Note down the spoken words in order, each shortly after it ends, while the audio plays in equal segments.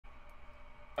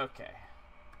Okay.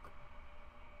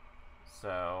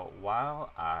 So while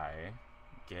I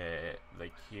get the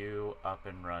queue up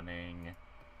and running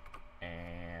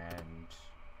and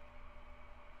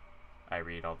I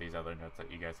read all these other notes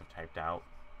that you guys have typed out,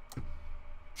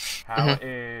 how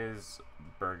is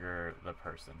Burger the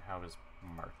person? How is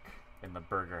Mark in the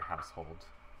Burger household?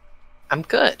 I'm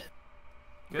good.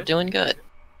 Good? We're doing good.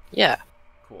 Yeah.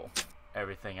 Cool.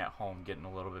 Everything at home getting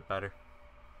a little bit better?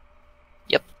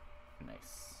 Yep.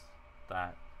 Nice.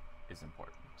 That is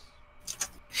important.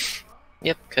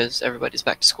 Yep, because everybody's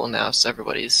back to school now, so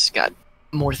everybody's got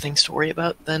more things to worry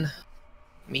about than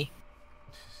me.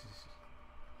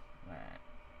 Alright.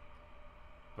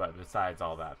 But besides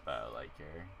all that, though, like,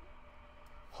 you're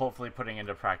hopefully putting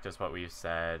into practice what we've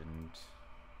said, and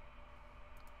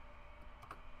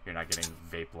you're not getting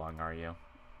vape lung, are you?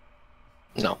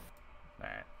 No.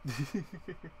 Alright.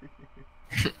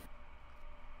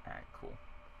 Alright, cool.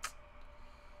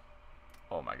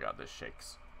 Oh my god, this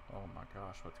shakes. Oh my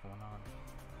gosh, what's going on?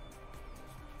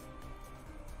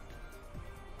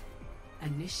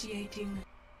 Initiating.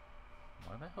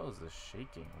 Why the hell is this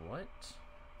shaking? What?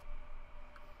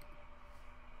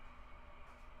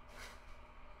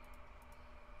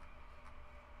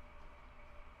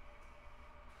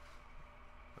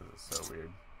 This is so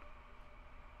weird.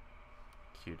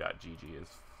 Q.gg is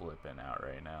flipping out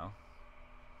right now.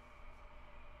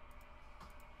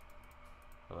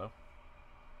 Hello?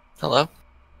 Hello?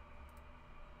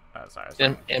 Oh,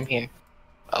 sorry. I'm here.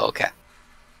 Oh, okay.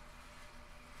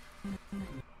 I'm gonna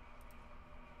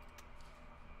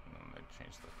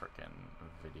change the frickin'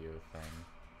 video thing.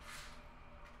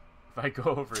 If I go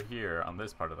over here on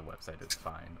this part of the website, it's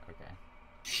fine. Okay.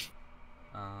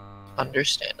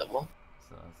 Understandable.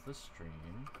 So that's the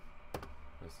stream.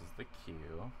 This is the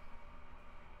queue.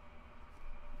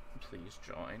 Please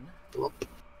join. Whoop.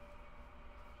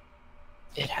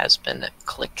 It has been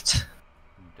clicked.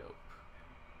 Dope.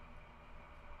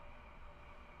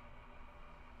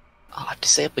 Oh,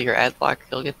 disable your ad block,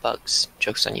 you'll get bugs.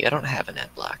 Joke's on you, I don't have an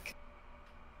ad block.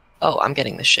 Oh, I'm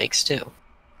getting the shakes too.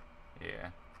 Yeah.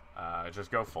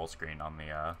 Just go full screen on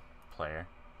the player,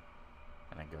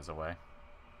 and it goes away.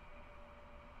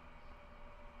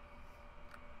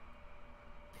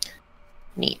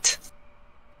 Neat.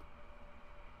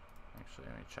 Actually,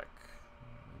 let me check.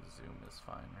 Zoom is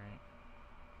fine, right?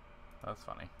 That's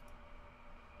funny.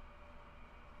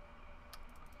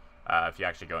 If you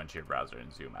actually go into your browser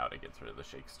and zoom out, it gets rid of the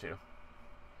shakes too.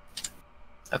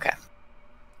 Okay.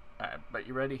 Alright, but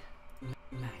you ready?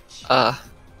 Match.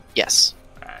 Yes.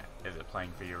 Alright, is it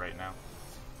playing for you right now?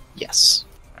 Yes.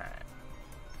 Alright.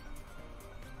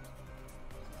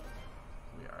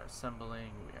 We are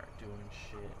assembling, we are doing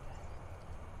shit.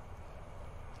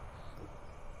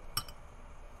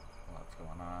 What's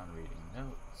going on? Reading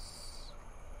notes.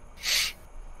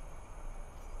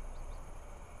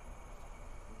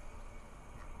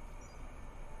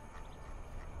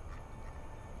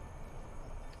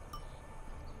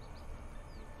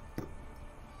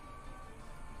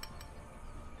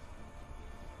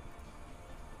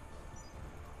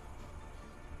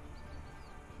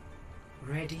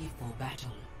 Ready for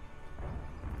battle.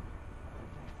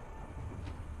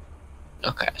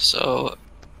 Okay, so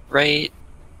right.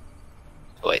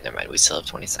 Oh, wait, never mind. We still have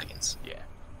 20 seconds. Yeah.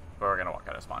 But we're gonna walk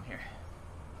out of spawn here.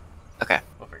 Okay.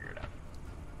 We'll figure it out.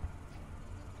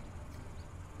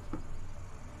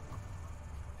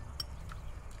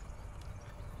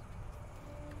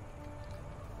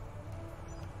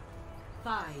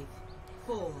 Five,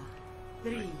 4,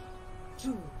 3,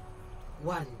 2,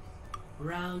 1.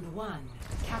 Round 1.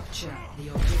 Capture the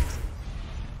objective.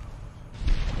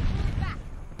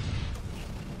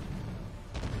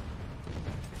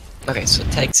 Okay, so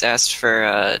Tex asked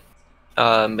for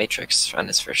Matrix on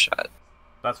his first shot,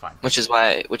 That's fine. which is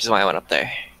why I went up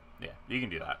there. Yeah, you can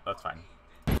do that. That's fine.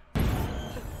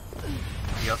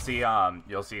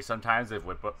 You'll see sometimes if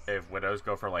widows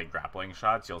go for like grappling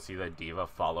shots, you'll see the diva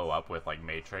follow up with like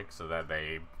Matrix so that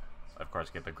they, of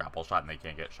course, get the grapple shot and they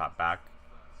can't get shot back.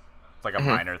 It's like a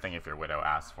minor thing if your widow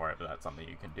asks for it, but that's something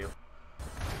you can do.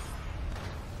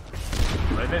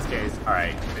 But in this case, all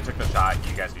right, they took the shot.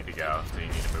 You guys need to go, so you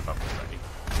need to move up and ready.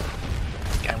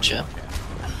 Gotcha.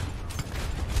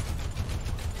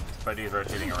 Freddy's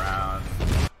rotating around.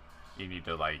 You need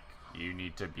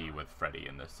to be with Freddy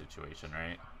in this situation,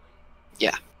 right?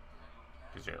 Yeah.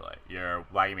 Because you're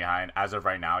lagging behind. As of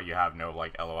right now, you have no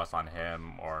like LOS on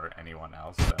him or anyone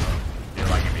else, so you're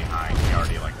lagging behind. He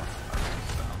already like wants to murder,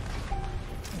 so.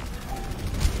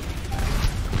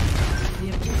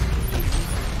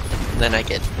 Then I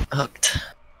get hooked.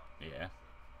 Yeah.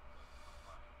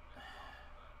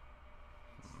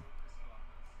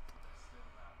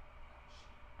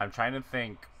 I'm trying to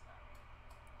think,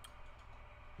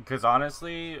 because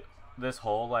honestly, this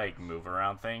whole like move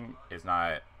around thing is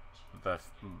not the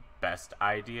best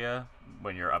idea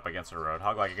when you're up against a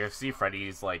Roadhog. Like, I can see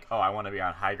Freddy's like, oh, I want to be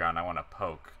on high ground, I want to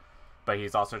poke, but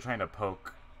he's also trying to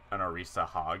poke an Orisa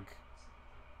Hog,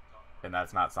 and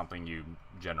that's not something you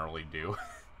generally do.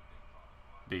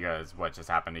 Because what just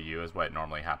happened to you is what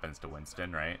normally happens to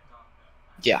Winston, right?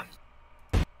 Yeah.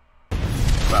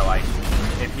 But like,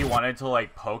 if he wanted to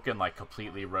like poke and like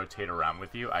completely rotate around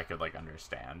with you, I could like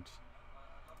understand.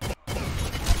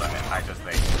 But I just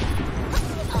think,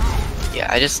 Yeah,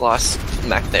 I just lost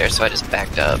mech there, so I just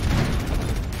backed up.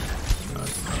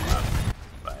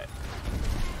 but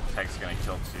Tech's gonna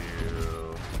kill 2.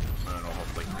 Moon will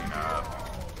hopefully clean up.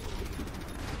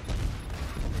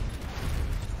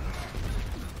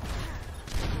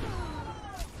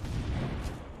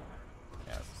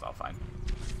 Yeah, this is all fine.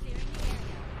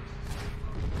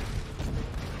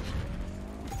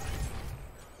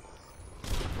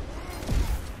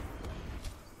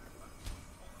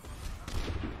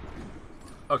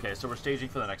 Okay, so we're staging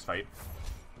for the next fight.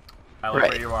 I like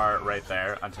Right. where you are right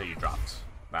there until you dropped.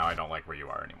 Now I don't like where you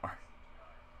are anymore.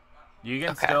 You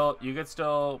can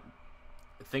still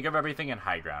think of everything in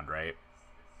high ground, right?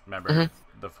 Remember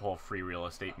the whole free real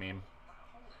estate meme?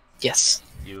 Yes.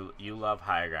 You love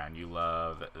high ground. You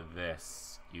love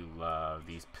this. You love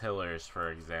these pillars,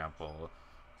 for example.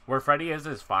 Where Freddy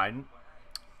is fine.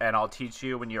 And I'll teach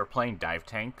you when you're playing dive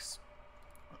tanks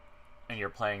and you're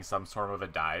playing some sort of a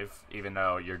dive, even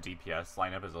though your DPS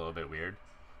lineup is a little bit weird.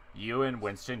 You and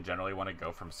Winston generally want to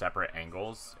go from separate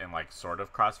angles in like sort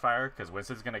of crossfire, because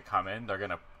Winston's going to come in, they're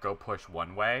going to go push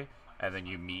one way, and then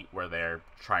you meet where they're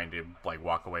trying to like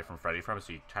walk away from Freddy from,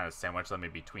 so you kind of sandwich them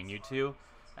in between you two,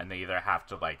 and they either have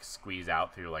to like squeeze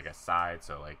out through like a side.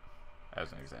 So like,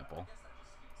 as an example,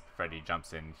 Freddy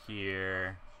jumps in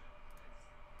here,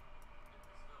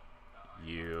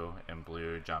 you and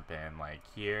Blue jump in like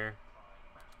here,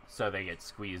 so they get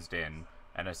squeezed in,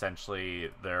 and essentially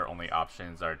their only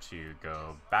options are to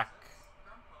go back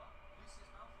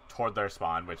toward their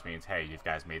spawn, which means, hey, you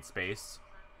guys made space,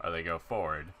 or they go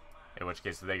forward, in which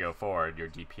case if they go forward, your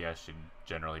DPS should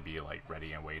generally be like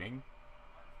ready and waiting.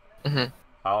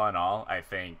 All in all, I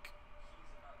think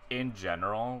in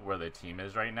general, where the team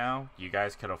is right now, you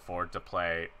guys could afford to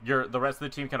play, the rest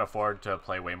of the team can afford to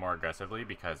play way more aggressively,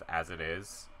 because as it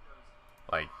is,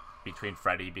 like, between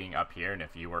Freddy being up here and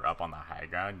if you were up on the high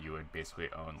ground, you would basically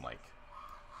own, like,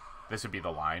 this would be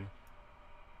the line.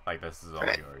 Like, this is all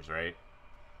Right. yours, right?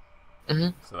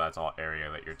 So that's all area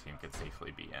that your team could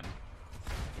safely be in.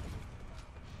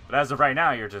 But as of right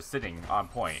now, you're just sitting on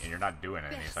point and you're not doing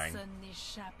anything. Personne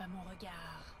n'échappe à mon regard.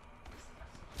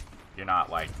 You're not,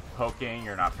 like, poking,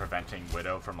 you're not preventing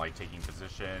Widow from, like, taking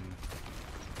position.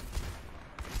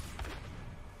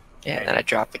 Yeah, and then I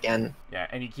drop again. Yeah,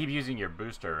 and you keep using your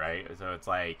booster, right? So it's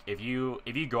like, if you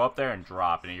go up there and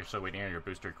drop and you're still waiting on your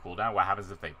booster cooldown, what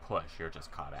happens if they push? You're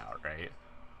just caught out, right?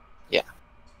 Yeah.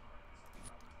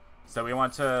 So we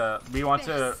want to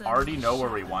already know where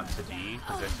we want to be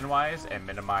position-wise and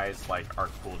minimize, like, our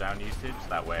cooldown usage.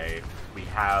 That way we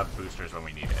have boosters when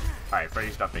we need it. Alright,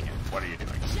 Freddy's jumping in. What are you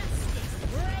doing?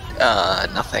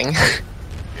 Nothing.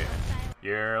 Yeah.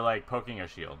 You're, like, poking a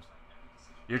shield.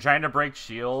 You're trying to break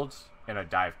shields in a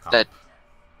dive comp.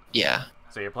 Yeah.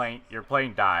 So you're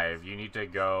playing dive. You need to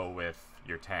go with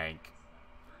your tank,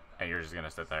 and you're just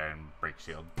gonna sit there and break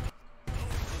shield.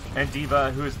 And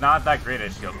D.Va, who's not that great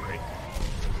at shield break.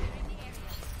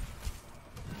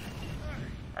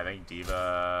 I think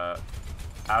D.Va,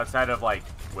 outside of like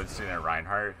Winston and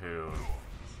Reinhardt, who,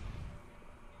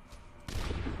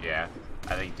 yeah,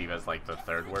 I think D.Va's like the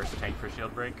 3rd worst tank for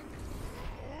shield break.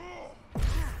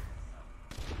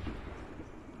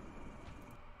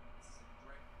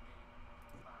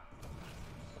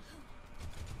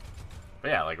 But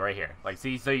yeah, like right here. Like,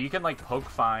 see, so you can like poke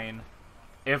fine.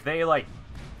 If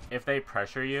they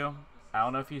pressure you, I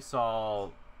don't know if you saw,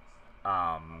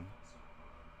 I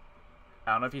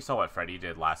don't know if you saw what Freddy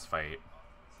did last fight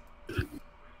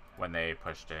when they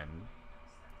pushed in.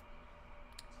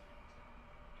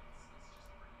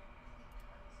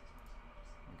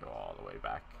 Go all the way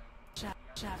back.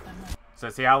 So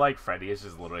see how like Freddy is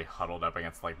just literally huddled up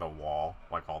against like the wall,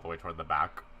 like all the way toward the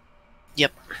back?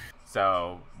 Yep.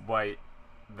 So what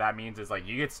that means is like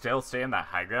you could still stay in that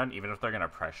high ground even if they're gonna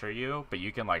pressure you, but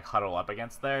you can like huddle up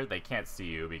against there. They can't see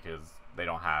you because they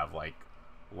don't have like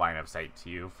line of sight to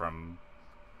you from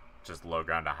just low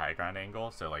ground to high ground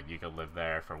angle. So like you could live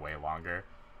there for way longer.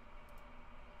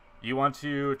 You want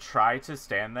to try to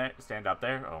stand up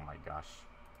there. Oh my gosh,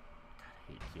 God,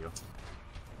 I hate you.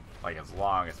 Like as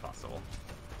long as possible.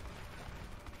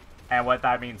 And what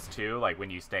that means too, like when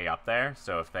you stay up there,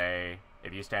 so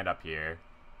if you stand up here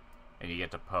and you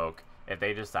get to poke, if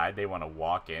they decide they want to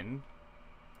walk in,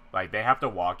 like they have to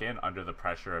walk in under the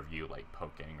pressure of you like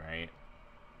poking, right?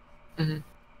 Mm-hmm.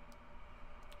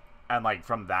 And like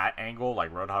from that angle,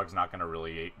 like Roadhog's not gonna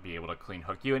really be able to clean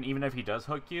hook you, and even if he does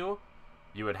hook you,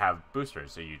 you would have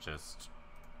boosters, so you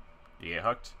get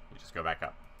hooked, you just go back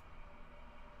up.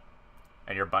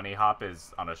 And your bunny hop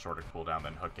is on a shorter cooldown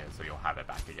than hook is, so you'll have it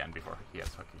back again before he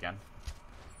has hook again.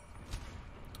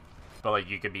 But like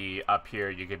you could be up here,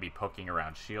 you could be poking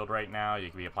around shield right now, you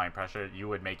could be applying pressure, you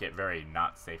would make it very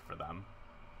not safe for them.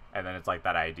 And then it's like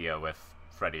that idea with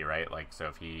Freddy, right? Like so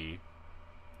if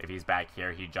he's back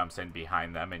here, he jumps in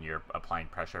behind them and you're applying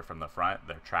pressure from the front,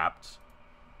 they're trapped.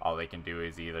 All they can do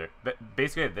is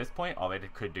basically at this point, all they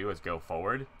could do is go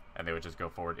forward, and they would just go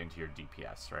forward into your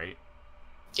DPS, right?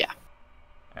 Yeah.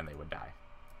 And they would die.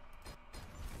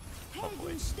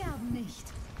 Helden sterben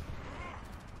nicht.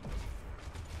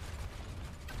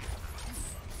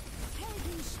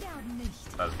 Helden sterben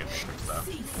nicht. That was a good matrix though.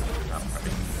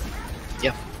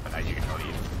 Yep. But now you can really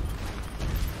eat.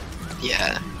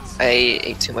 Yeah. I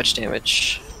ate too much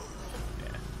damage.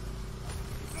 Yeah.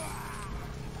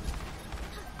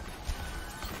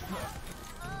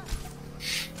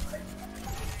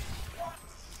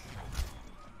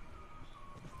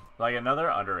 Like another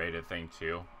underrated thing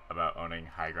too about owning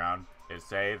high ground is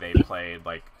say they played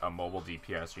like a mobile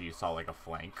DPS or you saw like a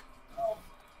flank.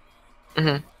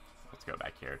 Mm-hmm. Let's go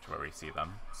back here to where we see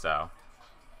them. So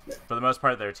for the most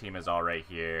part their team is all right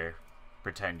here.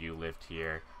 Pretend you lived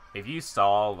here. If you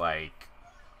saw like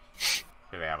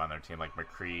who they have on their team, like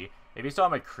McCree, if you saw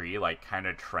McCree like kind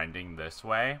of trending this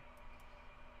way,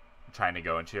 trying to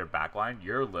go into your backline,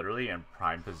 you're literally in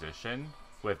prime position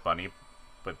with Bunny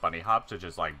Hop to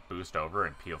just like boost over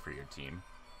and peel for your team.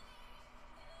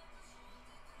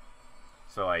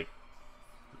 So like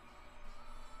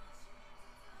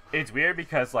it's weird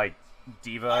because like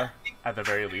D.Va at the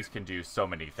very least can do so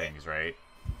many things, right?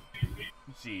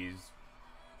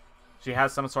 She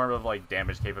has some sort of like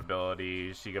damage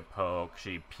capability, she could poke,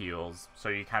 she peels, so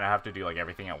you kind of have to do like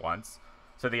everything at once.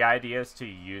 So the idea is to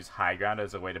use high ground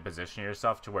as a way to position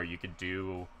yourself to where you could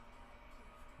do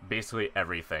basically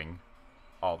everything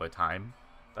all the time.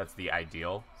 That's the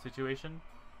ideal situation.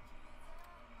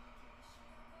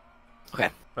 Okay.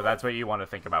 But that's what you want to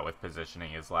think about with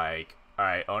positioning is like,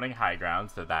 alright, owning high ground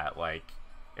so that like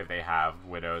if they have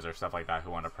widows or stuff like that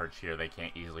who want to perch here, they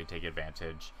can't easily take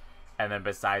advantage. And then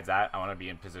besides that, I want to be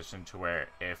in position to where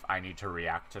if I need to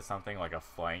react to something like a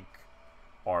flank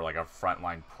or like a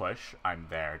frontline push, I'm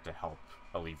there to help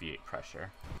alleviate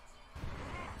pressure.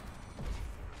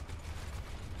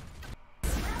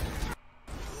 Here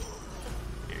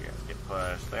you guys get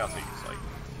pushed. They also use like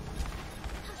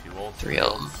 2 ults. 3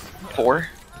 ults. 4?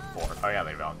 4. Oh yeah,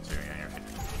 they've all 2. Yeah, you're right.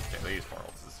 Yeah, they use 4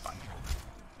 ults. This is fine.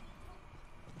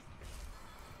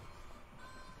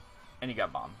 And you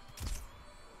got bomb.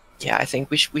 Yeah, I think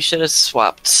we should have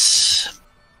swapped.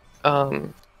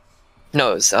 No,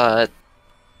 it was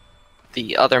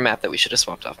the other map that we should have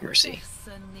swapped off Mercy.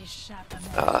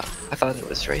 I thought it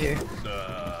was right here.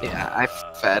 Yeah, I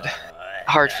fed.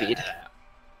 Hard feed.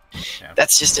 Yeah.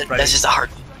 That's just a hard.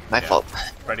 My fault.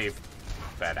 Freddy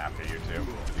fed after you too.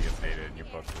 He gets mated and you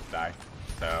both just die.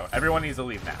 So everyone needs to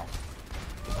leave now.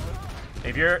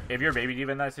 If you're baby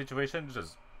D.Va in that situation,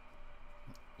 just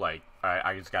like, alright,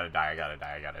 I just gotta die, I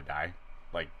gotta die.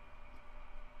 Like,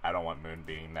 I don't want Moon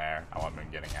being there. I want Moon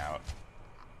getting out.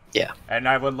 Yeah. And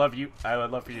I would love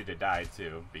for you to die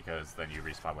too, because then you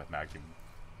respawn with Mag. You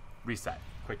reset.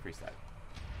 Quick reset.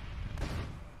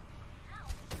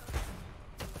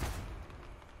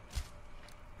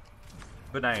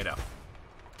 But now you know.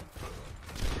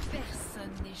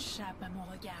 Personne n'échappe à mon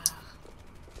regard.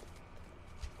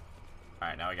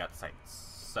 Alright, now we got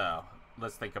sights. So,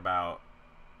 let's think about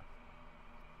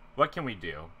what can we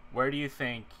do? Where do you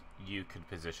think you could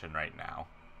position right now?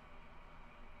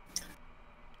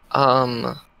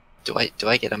 Do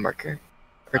I get a marker?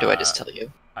 Or do I just tell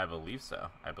you? I believe so.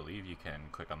 I believe you can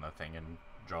click on the thing and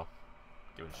draw.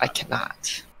 Give it a shot. I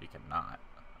cannot. You cannot.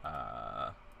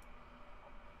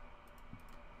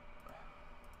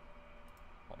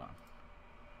 Hold on.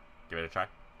 Give it a try.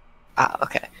 Ah,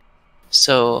 okay.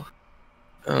 So,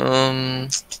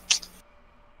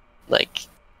 like,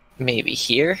 maybe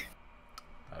here?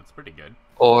 That's pretty good.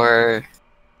 Or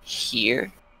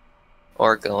here?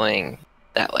 Or going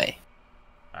that way?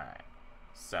 Alright.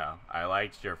 So, I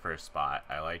liked your first spot.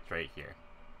 I liked right here.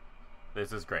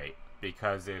 This is great,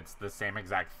 because it's the same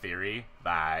exact theory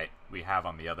that we have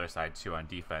on the other side too on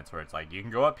defense, where it's like, you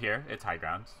can go up here, it's high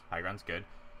grounds. High ground's good.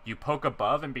 You poke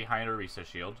above and behind Orisa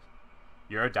shield.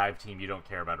 You're a dive team. You don't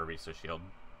care about Orisa shield.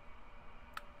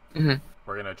 Mm-hmm.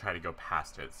 We're going to try to go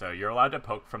past it. So you're allowed to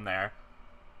poke from there.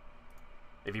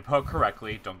 If you poke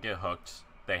correctly, don't get hooked.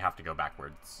 They have to go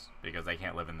backwards because they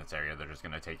can't live in this area. They're just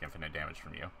going to take infinite damage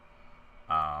from you.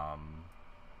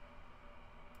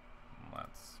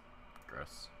 That's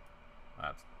gross.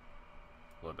 That's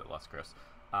a little bit less gross.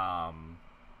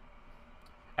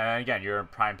 And again, you're in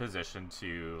prime position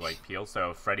to like peel.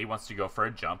 So if Freddy wants to go for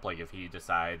a jump, like if he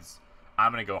decides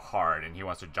I'm going to go hard and he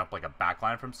wants to jump like a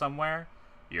backline from somewhere,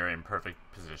 you're in perfect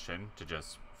position to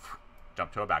just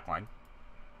jump to a backline.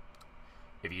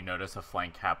 If you notice a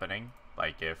flank happening,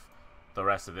 like if the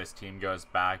rest of this team goes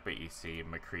back, but you see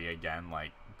McCree again,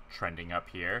 like trending up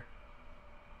here,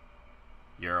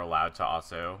 you're allowed to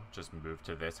also just move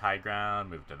to this high ground,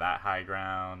 move to that high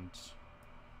ground,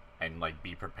 and like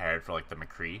be prepared for like the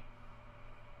McCree.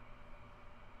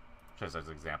 Just as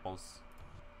examples.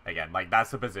 Again, like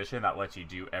that's the position that lets you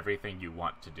do everything you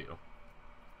want to do.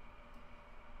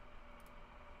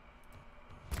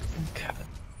 God,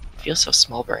 I feel so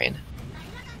small brain.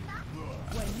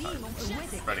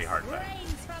 Freddy hard back.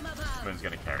 Moon's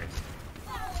gonna carry.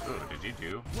 Ooh, did you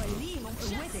do?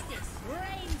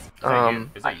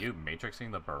 Is that you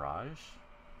matrixing the barrage?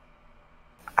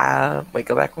 Wait,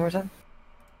 go back one more time.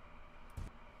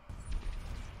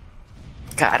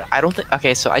 God, I don't think.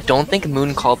 Okay, so I don't think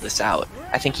Moon called this out.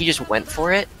 I think he just went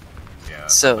for it. Yeah.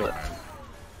 So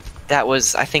that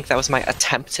was, I think that was my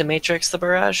attempt to matrix the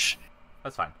barrage.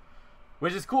 That's fine.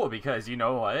 Which is cool because you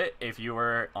know what? If you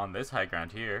were on this high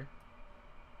ground here,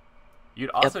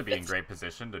 you'd also be in great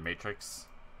position to matrix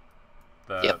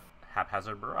the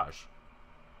haphazard barrage.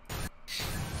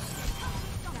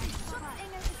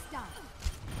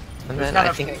 And then I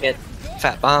think I get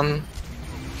Fat Bomb.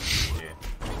 Yeah.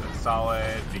 That's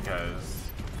solid because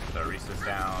the Orisa's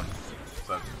down.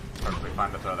 So it's perfectly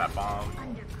fine to throw that bomb.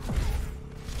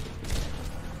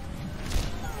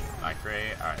 Not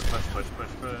great. Alright, push.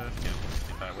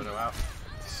 Get that Widow out.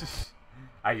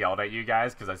 I yelled at you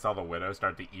guys because I saw the Widow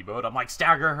start the emote. I'm like,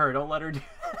 stagger her, don't let her do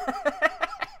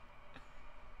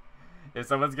If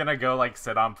someone's gonna go like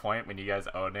sit on point when you guys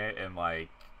own it and like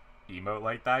emote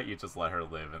like that, you just let her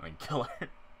live and then kill her.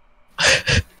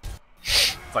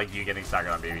 It's like you getting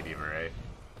staggered on Baby Diva, right?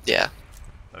 Yeah.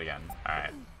 But again,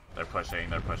 alright. They're pushing.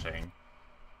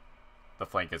 The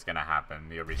flank is gonna happen.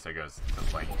 The Orisa goes to the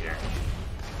flank here.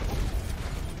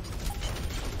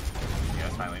 You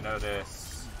guys finally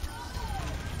notice.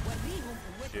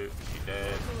 Shoot, she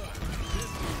did.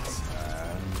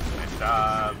 Nice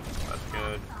job. That's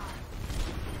good.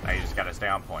 Now you just gotta stay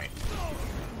on point.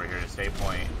 We're here to stay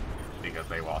point because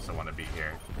they also want to be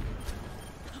here.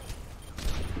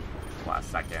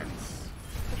 Last seconds.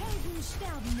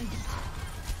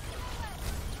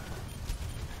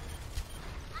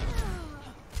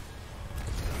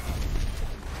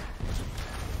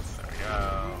 There we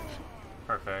go.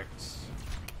 Perfect.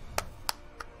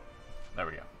 There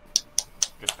we go.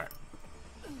 Good start.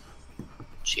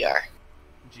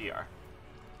 GR.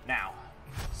 Now.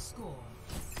 Score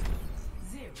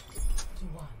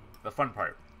 0-1. The fun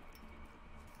part.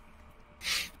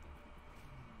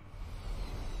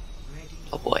 Ready.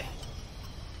 Oh boy.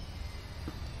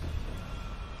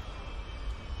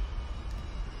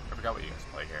 I forgot what you guys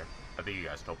play here. I think you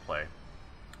guys still play.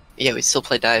 Yeah, we still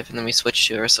play dive, and then we switched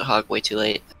to Ursa Hog way too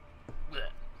late.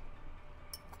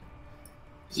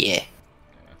 Yeah.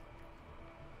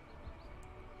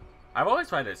 I've always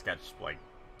find it sketch, like,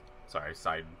 sorry,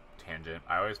 side tangent.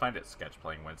 I always find it sketch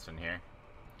playing Winston here.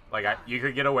 Like, you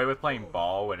could get away with playing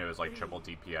ball when it was like triple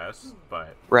DPS,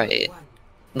 but Right.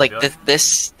 Like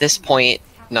this point,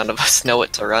 none of us know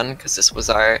what to run because this was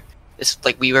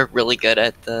like we were really good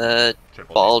at the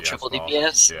triple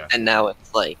DPS, yeah. and now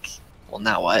it's like, well,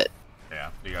 now what? Yeah,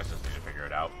 you guys just need to figure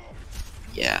it out.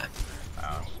 Yeah.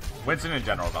 Winston in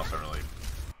general is also really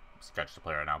sketch to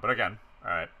play right now, but again,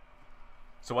 alright.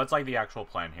 So what's like the actual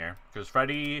plan here? Because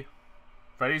Freddy's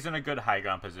in a good high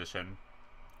ground position.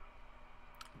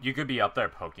 You could be up there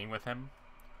poking with him.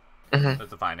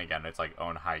 That's fine. Again, it's like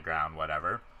own high ground,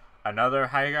 whatever. Another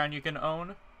high ground you can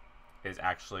own is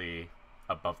actually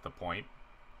above the point.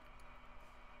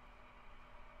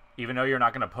 Even though you're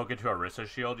not going to poke into a Orisa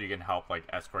shield, you can help like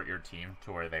escort your team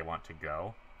to where they want to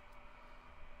go.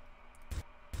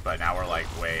 But now we're like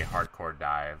way hardcore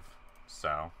dive,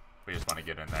 so we just want to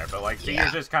get in there. But like, so you're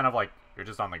just kind of like, you're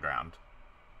just on the ground.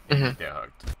 Get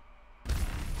hooked.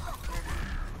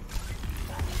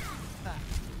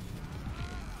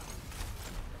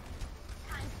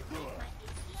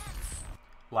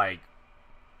 Like,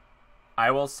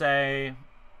 I will say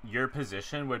your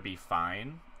position would be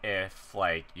fine if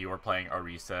like you were playing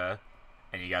Orisa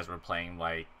and you guys were playing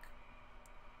like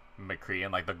McCree,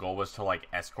 and like the goal was to like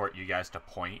escort you guys to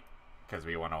point because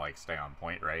we want to like stay on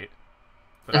point, right?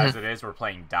 But as it is, we're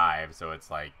playing dive, so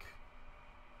it's like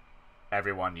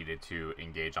everyone needed to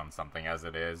engage on something as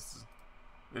it is.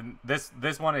 And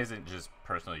this one isn't just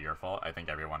personally your fault. I think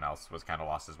everyone else was kind of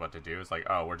lost as what to do. It's like,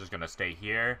 oh, we're just gonna stay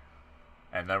here,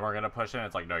 and then we're gonna push in.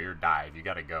 It's like, no, you're dive. You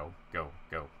gotta go, go,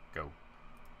 go, go.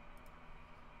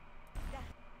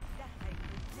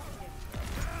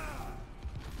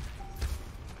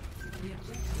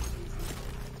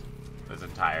 This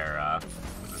entire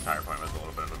point was a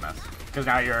little bit of a mess because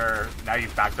now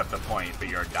you've backed up the point, but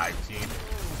you're a dive team,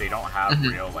 so you don't have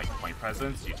real like point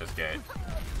presence. You just get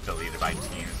deleted by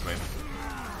teams with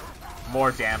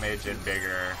more damage and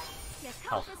bigger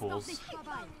health pools.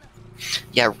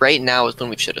 Yeah, right now is when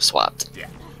we should have swapped. Yeah.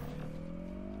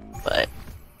 But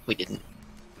we didn't.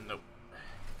 Nope.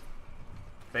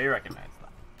 They recognize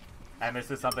that. And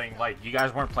this is something, like, you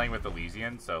guys weren't playing with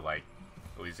Elysian, so, like,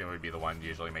 Elysian would be the one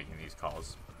usually making these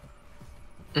calls.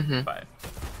 But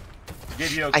to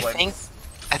give you a glimpse...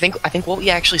 I think what we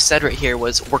actually said right here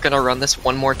was we're gonna run this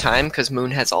one more time because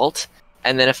Moon has ult,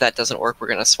 and then if that doesn't work, we're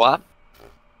gonna swap.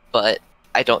 But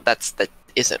that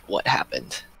isn't what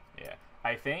happened. Yeah,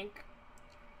 I think,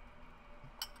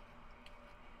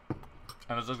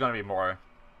 and this is gonna be more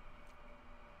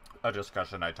a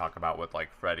discussion I talk about with like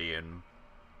Freddy and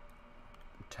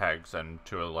Tegs, and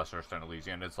to a lesser extent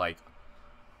Elysian. It's like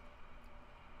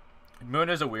Moon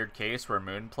is a weird case where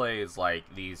Moon plays like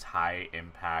these high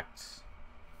impact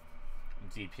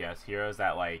DPS heroes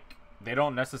that like they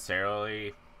don't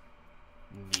necessarily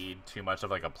need too much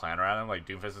of like a plan around them. Like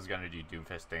Doomfist is gonna do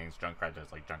Doomfist things, Junkrat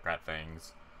does like Junkrat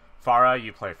things. Pharah,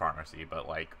 you play Pharmacy, but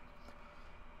like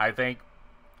I think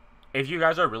if you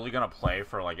guys are really gonna play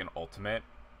for like an ultimate,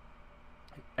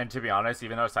 and to be honest,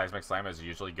 even though Seismic Slam is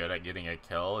usually good at getting a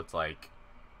kill, it's like,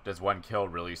 does one kill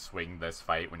really swing this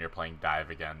fight when you're playing dive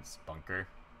against Bunker?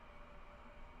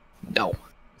 No.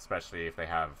 Especially if they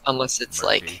have unless it's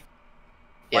Mercy.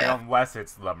 Yeah. Like, unless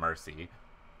it's the Mercy.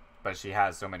 But she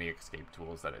has so many escape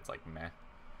tools that it's like meh.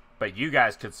 But you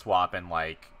guys could swap and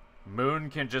like Moon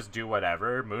can just do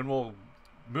whatever. Moon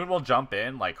will jump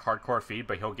in like hardcore feed,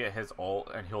 but he'll get his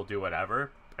ult and he'll do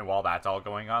whatever. And while that's all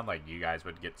going on, like you guys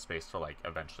would get space to like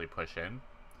eventually push in.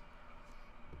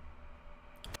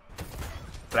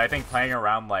 But I think playing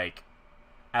around like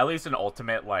at least an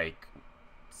ultimate like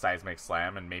Seismic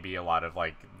Slam and maybe a lot of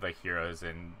like the heroes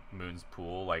in Moon's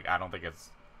pool, like I don't think it's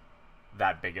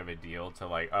that big of a deal to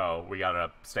like, oh, we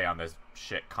gotta stay on this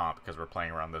shit comp because we're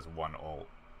playing around this one ult.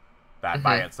 That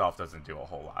by itself doesn't do a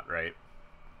whole lot, right?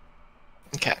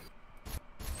 Okay.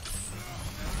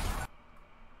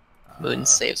 Moon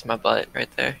saves my butt right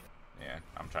there. Yeah,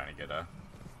 I'm trying to get a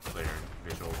clear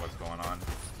visual of what's going on.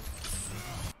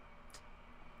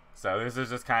 So this is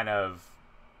just kind of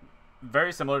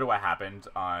very similar to what happened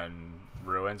on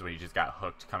Ruins when you just got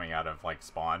hooked coming out of like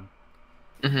spawn.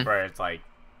 Where it's like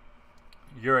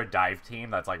you're a dive team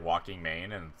that's like walking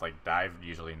main, and it's like dive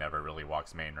usually never really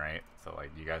walks main, right? So like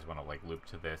you guys want to like loop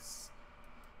to this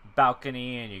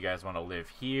balcony, and you guys want to live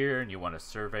here, and you want to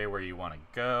survey where you want to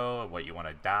go, what you want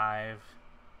to dive.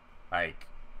 Like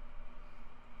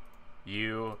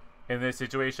you in this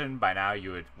situation by now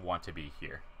you would want to be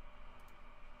here,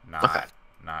 not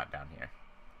down here,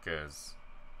 because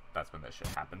that's when this shit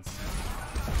happens.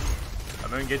 The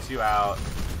Moon gets you out.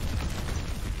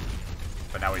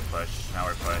 But now we push. Now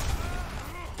we're pushed.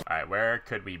 Alright, where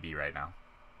could we be right now?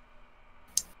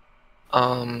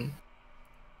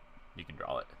 You can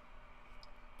draw it.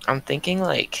 I'm thinking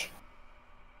like...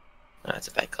 Oh, that's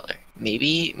a bad color.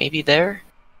 Maybe there?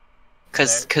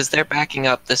 Because they're backing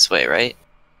up this way, right?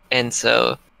 And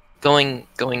so going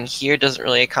here doesn't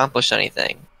really accomplish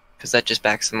anything. Because that just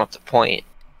backs them up to point.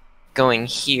 Going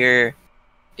here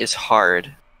is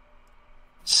hard.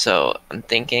 So I'm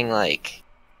thinking like...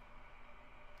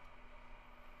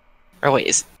 Or wait,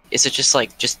 is it just like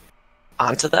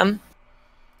onto them?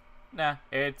 Nah,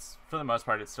 it's for the most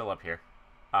part it's still up here.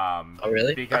 Oh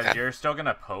really? Because you're still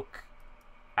gonna poke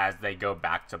as they go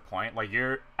back to point. Like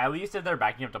you're at least if they're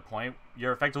backing up to point,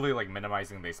 you're effectively like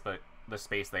minimizing the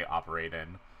space they operate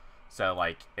in. So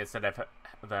like instead of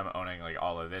them owning like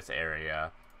all of this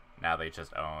area, now they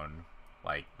just own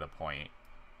like the point,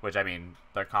 which I mean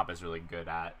their comp is really good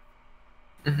at.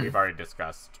 We've already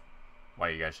discussed why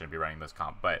you guys shouldn't be running this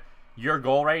comp, but your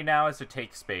goal right now is to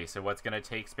take space, and what's going to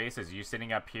take space is you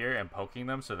sitting up here and poking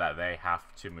them so that they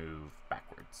have to move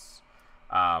backwards.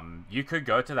 You could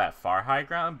go to that far high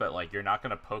ground, but like you're not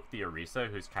going to poke the Orisa,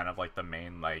 who's kind of like the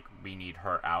main, like, we need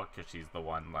her out because she's the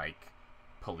one like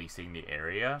policing the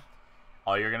area,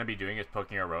 all you're gonna be doing is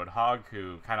poking a Roadhog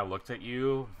who kind of looks at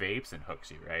you, vapes, and hooks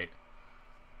you, right?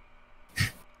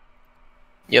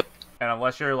 Yep. And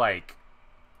unless you're like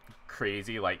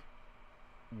crazy, like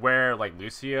where like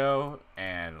Lucio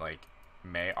and like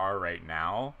Mei are right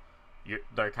now,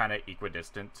 they're kind of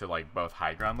equidistant to like both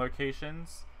high ground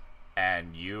locations,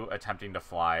 and you attempting to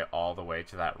fly all the way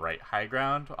to that right high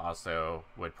ground also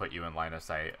would put you in line of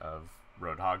sight of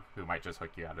Roadhog, who might just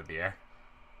hook you out of the air.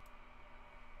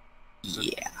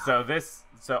 Yeah.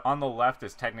 So on the left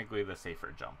is technically the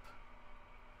safer jump.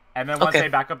 And then once they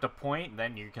back up to point,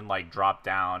 then you can like drop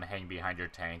down, hang behind your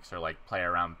tanks, or like play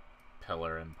around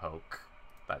pillar and poke,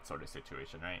 that sort of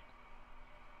situation, right?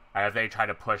 And if they try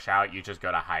to push out, you just go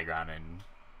to high ground and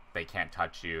they can't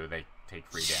touch you. They take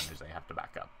free damage. They have to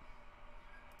back up.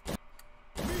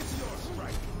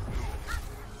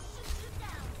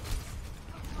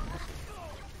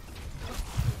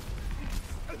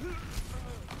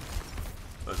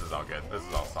 This is all good. This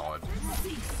is all solid.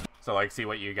 So, like, see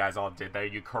what you guys all did there?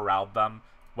 You corralled them.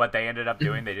 What they ended up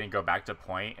doing, they didn't go back to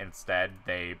point. Instead,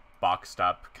 they boxed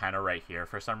up kind of right here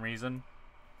for some reason.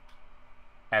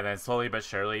 And then slowly but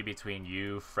surely, between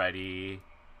you, Freddy,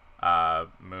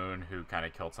 Moon, who kind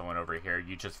of killed someone over here,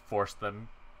 you just forced them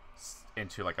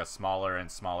into, like, a smaller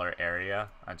and smaller area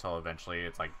until eventually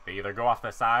it's like they either go off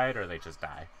the side or they just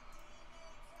die.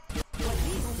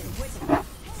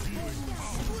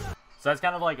 So that's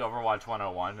kind of like Overwatch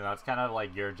 101, and that's kind of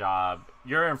like your job,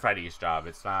 your and Freddy's job.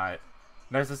 It's not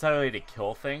necessarily to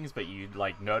kill things, but you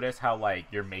like notice how like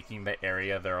you're making the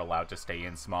area they're allowed to stay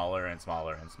in smaller and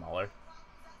smaller and smaller.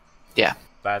 Yeah.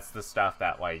 That's the stuff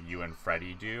that like you and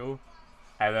Freddy do.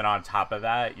 And then on top of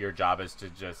that, your job is to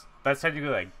just, that's technically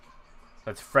like,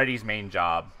 that's Freddy's main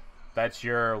job. That's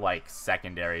your like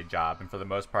secondary job. And for the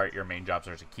most part, your main jobs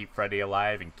are to keep Freddy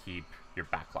alive and keep your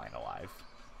backline alive.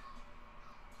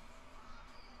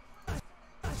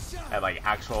 And like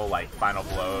actual like final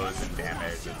blows and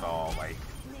damage is all like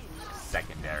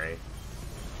secondary.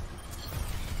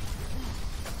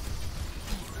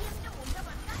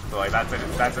 So like that's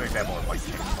an example of like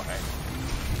team play.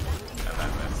 And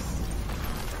then this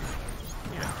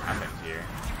even happened here.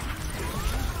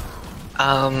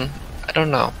 I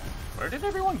don't know. Where did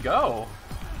everyone go?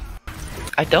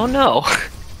 I don't know.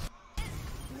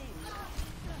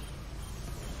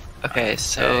 Okay,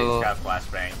 so he's got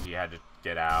flashbang. He had to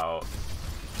get out.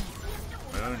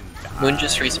 Moon died. Moon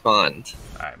just respawned.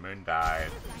 Alright, Moon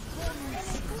died.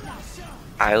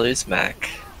 I lose mech.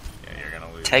 Yeah, you're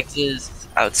gonna lose. Tegs is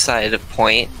outside of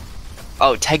point.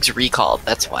 Oh, Tegs recalled,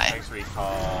 that's why. Tegs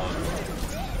recalled.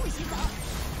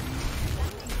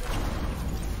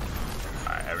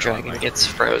 Alright, everyone, Dragon like, gets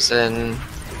frozen.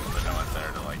 But no one's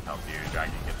there to like help you.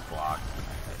 Dragon gets blocked.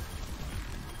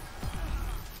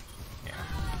 Yeah.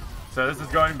 So this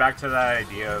is going back to that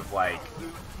idea of like,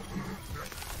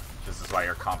 this is why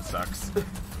your comp sucks.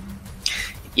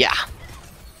 Yeah.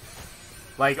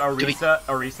 Like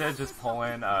Orisa just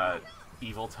pulling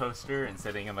Evil Toaster and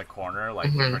sitting in the corner,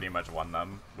 like we pretty much won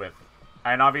them with,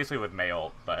 and obviously with Mei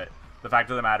ult, but the fact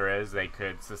of the matter is they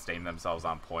could sustain themselves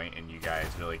on point and you guys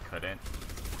really couldn't.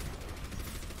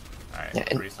 Alright, Yeah,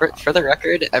 and for the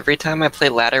record, every time I play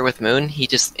ladder with Moon, he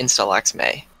just insta-locks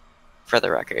Mei. For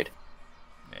the record.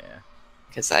 Yeah.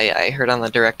 Because I heard on the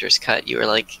director's cut, you were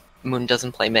like, Moon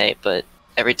doesn't play Mei, but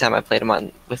every time I played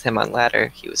with him on ladder,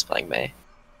 he was playing Mei.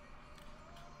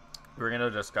 We're going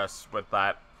to discuss with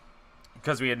that,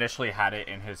 because we initially had it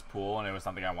in his pool, and it was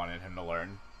something I wanted him to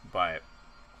learn, but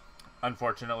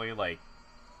unfortunately, like,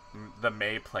 the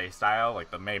Mei playstyle,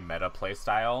 like the Mei meta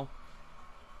playstyle,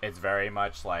 it's very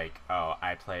much like, oh,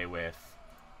 I play with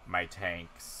my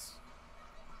tanks,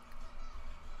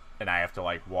 and I have to,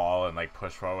 like, wall and, like,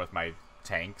 push forward with my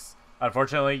tanks.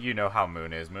 Unfortunately, you know how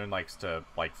Moon is. Moon likes to,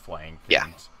 like, flank. Yeah.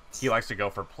 And he likes to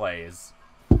go for plays.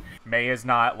 Mei is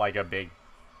not, like, a big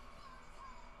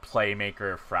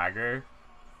playmaker fragger.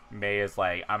 Mei is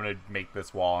like, I'm gonna make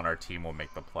this wall and our team will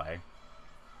make the play.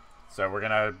 So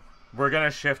we're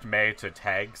gonna shift Mei to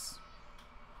tags.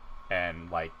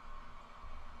 And, like,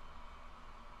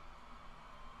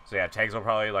 so yeah, tags will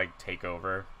probably like take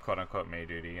over quote unquote Mei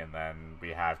duty, and then we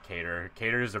have Cater.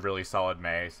 Cater is a really solid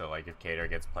Mei, so like if Cater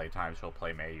gets playtime, she'll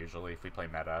play Mei usually if we play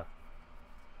meta.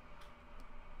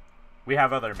 We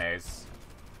have other Meis.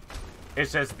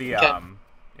 It's just the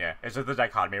yeah, it's just the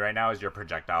dichotomy right now is your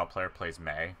projectile player plays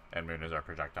Mei and Moon is our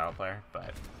projectile player,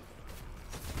 but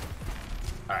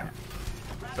alright.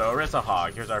 So Orisa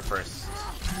Hog, here's our first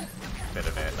bit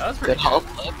of it. That was pretty Good haul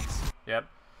flip. Yep.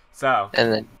 So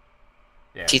And then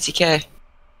yeah. TTK.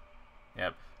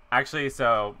 Yep. Actually,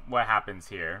 so what happens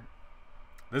here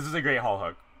This is a great hall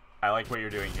hook. I like what you're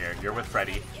doing here. You're with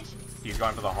Freddy. He's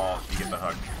going for the hall. You get the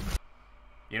hook.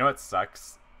 You know what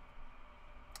sucks?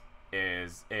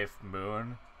 Is if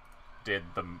Moon did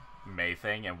the Mei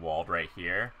thing and walled right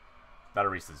here, that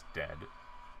Orisa's dead.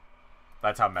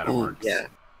 That's how meta works. Yeah.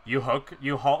 You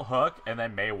halt hook, and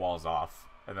then Mei walls off,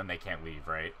 and then they can't leave,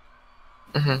 right?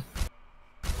 Mm-hmm.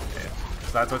 Yeah.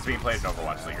 So that's what's being played in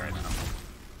Overwatch League right now.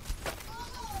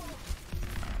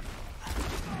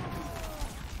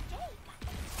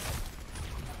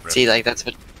 Rip. See, like, that's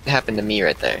what happened to me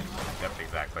right there. Yep,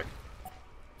 exactly.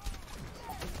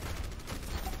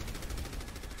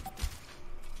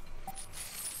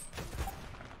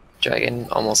 Dragon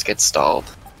almost gets stalled.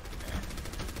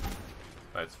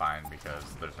 But it's fine because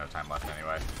there's no time left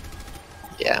anyway.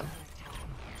 Yeah.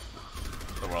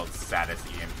 The world's saddest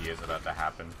EMP is about to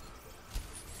happen.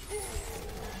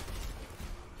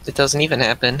 It doesn't even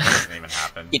happen. Doesn't even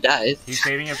happen. He dies. He's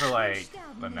saving it for like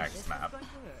the next map.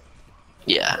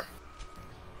 Yeah.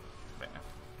 Yeah.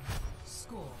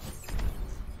 Score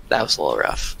That was a little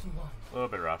rough. 2-1. A little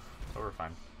bit rough, but we're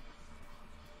fine.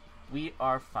 We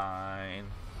are fine.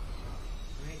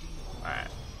 Ready. Alright.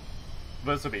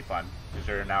 This will be fun, because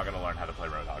you're now going to learn how to play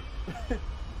Roadhog.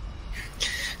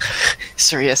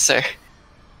 Sir, yes, sir.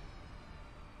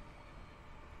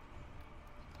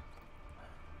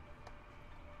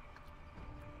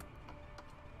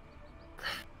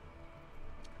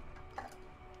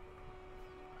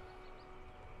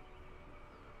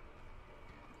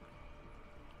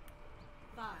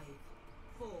 Five,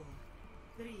 4,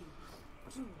 3,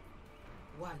 2,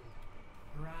 1.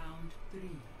 Round 3.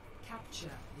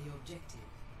 Capture the objective.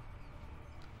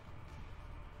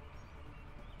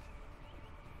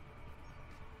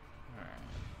 Alright,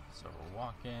 so we're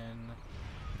walking.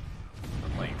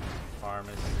 We're playing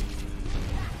Pharmacy.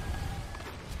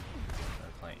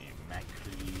 We're playing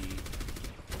Macri.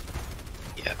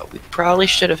 Yeah, we probably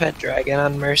should have had Dragon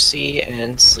on Mercy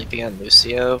and Sleeping on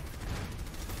Lucio.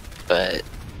 But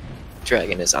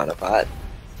Dragon is on a bot,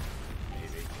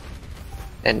 Maybe.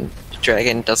 and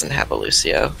Dragon doesn't have a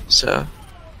Lucio, so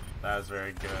That was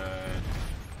very good.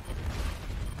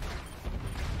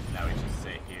 Now we just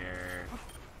sit here.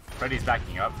 Freddy's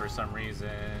backing up for some reason.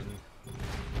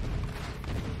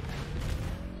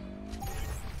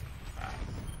 Ah,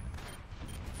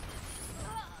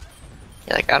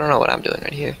 yeah, like I don't know what I'm doing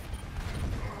right here.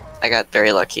 I got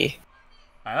very lucky.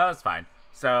 I know that's fine.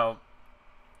 So,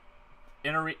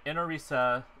 in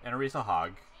Orisa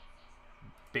Hog,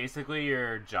 basically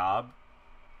your job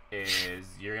is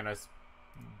you're gonna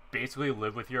basically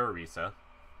live with your Orisa.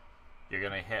 You're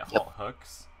gonna hit halt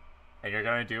hooks, and you're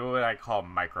gonna do what I call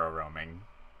micro roaming,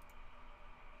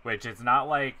 which is not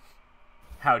like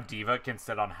how D.Va can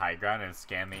sit on high ground and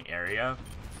scan the area.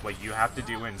 What you have to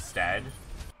do instead,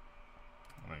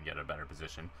 I'm gonna get a better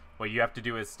position. What you have to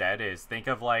do instead is think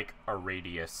of like a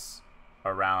radius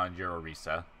around your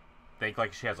Orisa. Think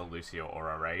like she has a Lucio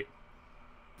aura, right?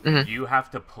 Mhm. You have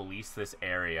to police this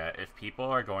area. If people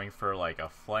are going for like a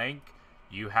flank,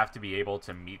 you have to be able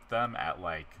to meet them at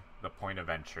like the point of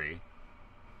entry.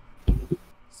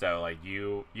 So like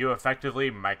you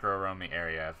effectively micro roam the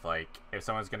area. If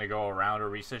someone's gonna go around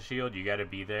Orisa shield, you gotta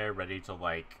be there ready to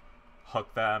like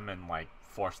hook them and like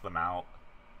force them out,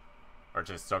 or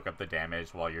just soak up the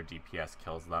damage while your DPS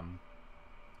kills them.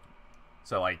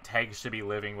 So like Tegs should be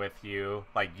living with you.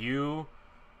 Like you,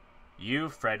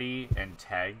 Freddy, and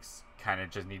Tegs kind of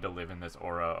just need to live in this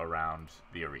aura around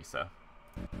the Orisa.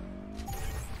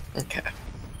 Okay.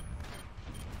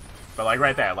 But like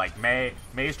right there, like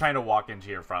May's trying to walk into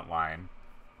your front line,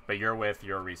 but you're with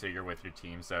your Orisa, you're with your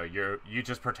team, so you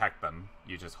just protect them.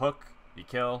 You just hook, you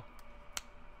kill.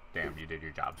 Damn, you did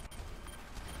your job.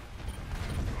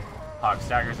 Hog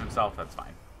staggers himself, that's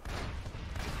fine.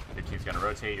 Your team's gonna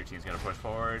rotate, your team's gonna push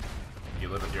forward. You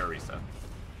live with your Orisa.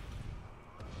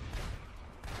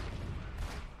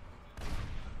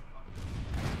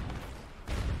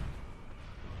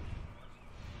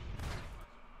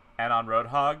 And on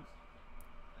Roadhog,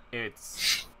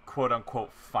 it's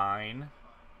quote-unquote fine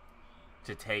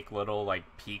to take little like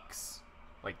peeks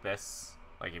like this.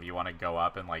 Like if you want to go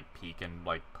up and like peek and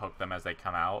like poke them as they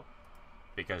come out,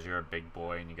 because you're a big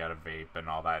boy and you got a vape and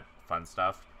all that fun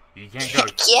stuff. You can't go.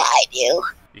 Yeah, I do.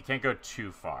 You can't go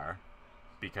too far,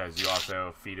 because you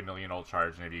also feed a million ult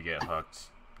charge, and if you get hooked,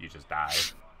 you just die,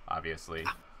 obviously.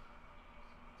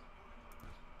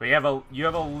 But you have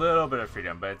a little bit of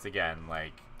freedom, but it's again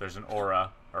like there's an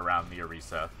aura around the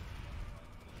Orisa.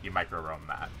 You micro roam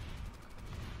that.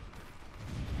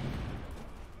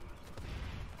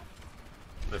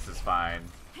 This is fine.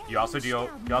 You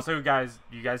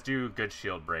guys do good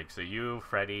shield break. So you,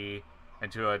 Freddy,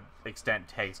 and to an extent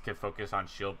tanks can focus on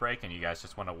shield break, and you guys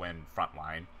just want to win front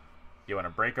line. You want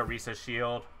to break Orisa's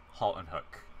shield, halt and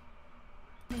hook.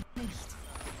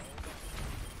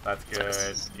 That's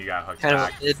good. You got hooked Kind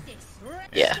back. of did.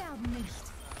 Yeah.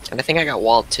 And I think I got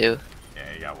walled too.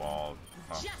 Yeah, you got walled.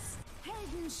 Well,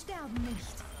 Helden sterben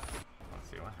nicht. let's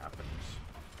see what happens.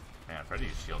 Man, Freddy's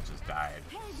shield just died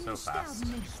so Helden fast.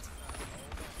 sterben nicht.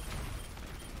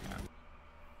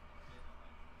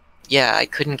 Yeah, I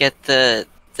couldn't get the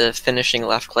finishing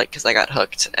left click because I got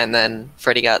hooked, and then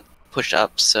Freddy got pushed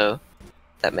up, so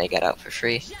that May got out for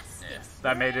free. Yeah,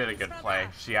 that made it a good play.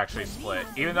 She actually split.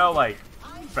 Even though, like,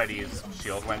 Freddy's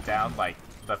shield went down, like,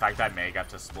 the fact that May got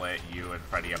to split you and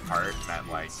Freddy apart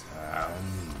meant, like,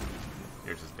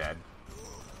 you're just dead.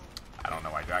 I don't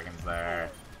know why Dragon's there.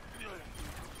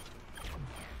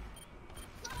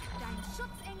 Dein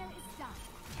Schutzengel ist da.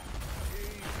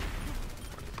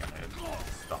 He's gonna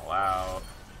stall out.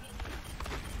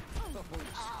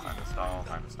 Find a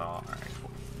stall. Alright,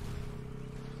 cool.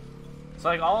 So,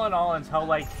 like, all in all, until,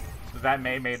 like, that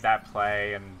May made that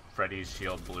play and Freddy's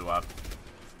shield blew up,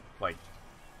 like,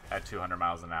 at 200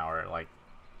 miles an hour, like,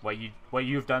 what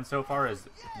you've done so far is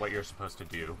what you're supposed to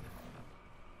do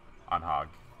on Hog.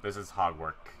 This is Hog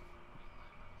work.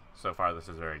 So far, this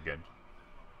is very good.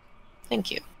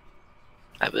 Thank you.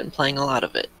 I've been playing a lot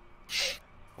of it.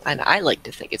 And I like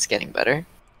to think it's getting better.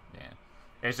 Yeah.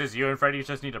 It's just you and Freddy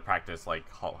just need to practice, like,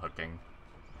 halt hooking.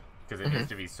 Because it needs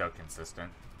to be so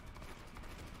consistent.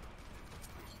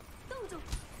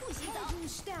 Helden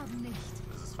sterben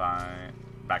nicht. This is fine.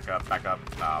 Back up, back up.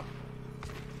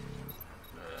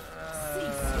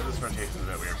 This rotation is a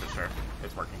bit weird, but sure.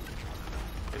 It's working.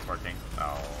 It's working.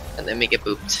 Oh. And then we get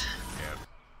booped. Yeah.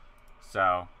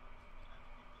 So.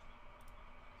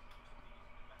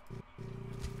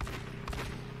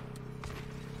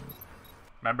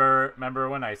 Remember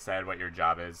when I said what your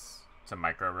job is to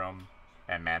micro roam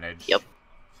and manage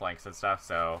flanks and stuff?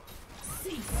 So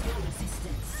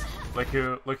look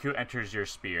who enters your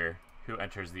spear. Who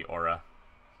enters the aura?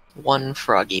 One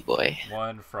froggy boy.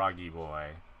 One froggy boy.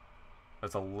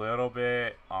 That's a little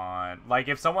bit on, like,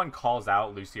 if someone calls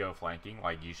out Lucio flanking,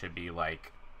 like, you should be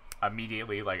like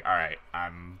immediately like, all right,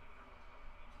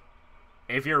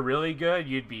 if you're really good,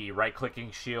 you'd be right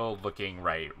clicking shield looking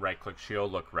right click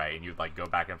shield look right, and you'd like go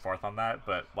back and forth on that.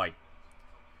 But like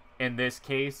in this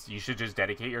case, you should just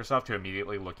dedicate yourself to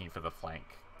immediately looking for the flank,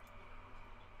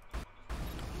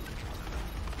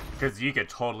 because you could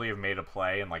totally have made a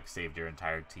play and like saved your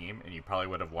entire team, and you probably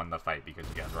would have won the fight because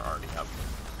you guys were already up.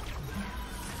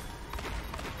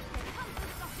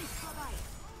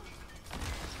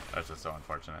 That's just so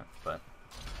unfortunate, but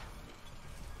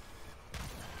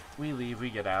we leave, we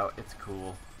get out, it's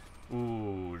cool.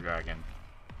 Ooh, dragon.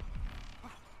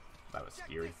 That was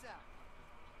scary.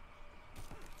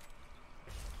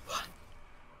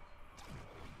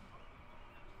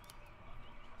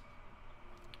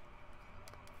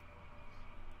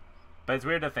 But it's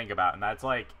weird to think about, and that's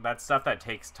like, that's stuff that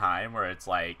takes time, where it's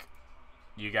like,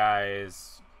 you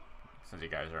guys, since you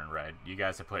guys are in red, you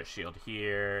guys have put shield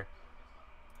here.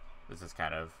 This is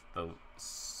kind of the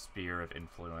spear of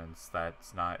influence.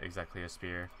 That's not exactly a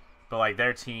spear. But like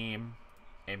their team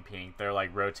in pink, they're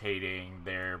like rotating,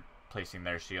 they're placing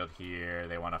their shield here,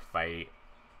 they want to fight.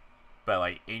 But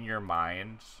like in your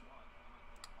mind,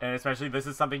 and especially this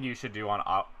is something you should do on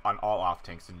all off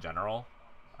tanks in general,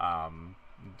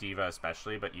 D.Va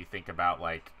especially, but you think about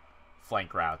like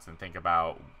flank routes and think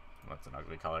about, what's an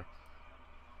ugly color?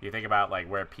 You think about like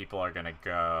where people are gonna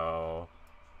go,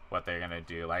 what they're gonna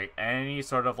do, like any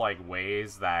sort of like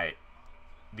ways that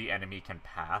the enemy can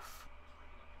path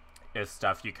is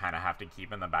stuff you kind of have to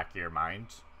keep in the back of your mind.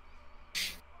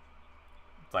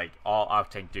 It's like all off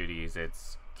tank duties,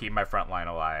 it's keep my front line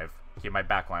alive, keep my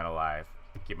back line alive,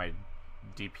 keep my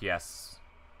DPS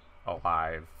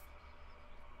alive,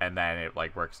 and then it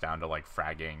like works down to like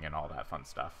fragging and all that fun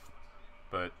stuff.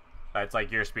 But that's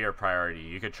like your spear priority.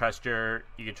 You could trust your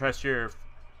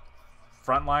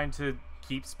front line to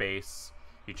keep space,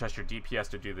 you trust your DPS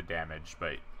to do the damage,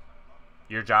 but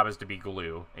your job is to be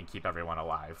glue and keep everyone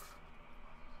alive.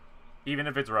 Even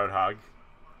if it's Roadhog.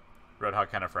 Roadhog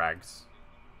kind of frags.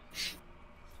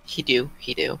 He do.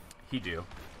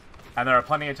 And there are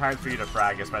plenty of times for you to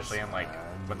frag, especially in like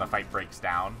when the fight breaks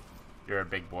down. You're a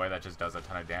big boy that just does a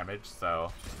ton of damage,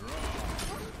 so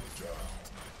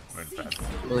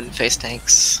Moonface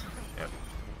tanks. Yep.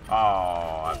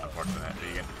 Oh, that's unfortunate. But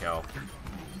you get the kill.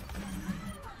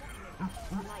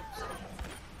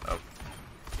 Oh.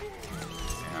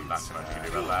 Yeah, not too much you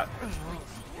can do about that.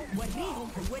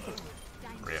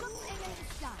 Rip.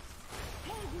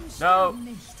 No!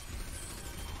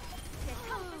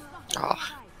 Oh,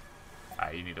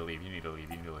 Alright, you need to leave, you need to leave,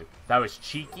 you need to leave. That was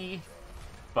cheeky,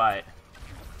 but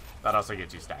that also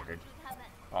gets you staggered.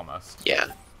 Almost. yeah.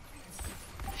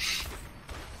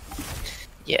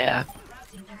 Yeah.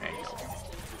 There you go.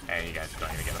 And you guys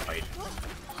don't even get a fight.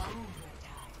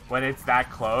 When it's that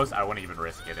close, I wouldn't even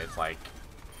risk it. It's like,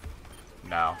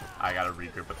 no, I gotta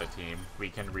regroup with the team. We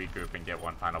can regroup and get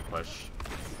one final push.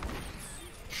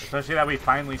 Especially that we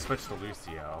finally switched to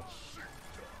Lucio.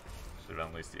 Should have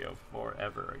done Lucio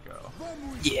forever ago.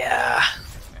 Yeah.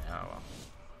 Yeah, well.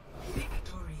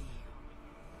 Victory.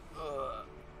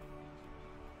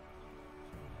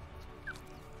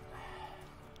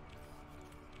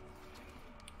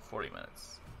 40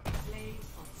 minutes. Play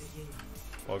of the game.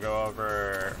 We'll go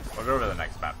over the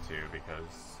next map too because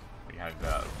we kind of did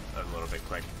that a little bit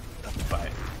quick. But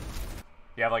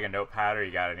you have like a notepad, or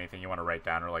you got anything you want to write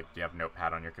down, or like do you have a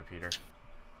notepad on your computer?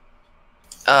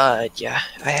 Yeah,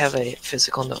 I have a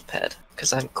physical notepad,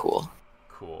 because I'm cool.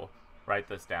 Cool. Write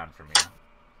this down for me.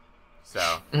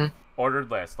 So, Mhm. ordered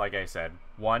list, like I said.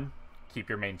 1, keep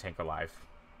your main tank alive.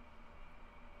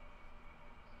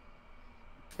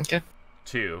 Okay.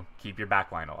 2, keep your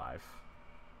backline alive.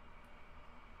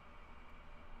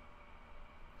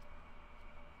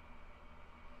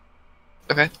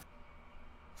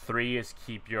 3 is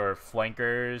keep your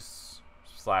flankers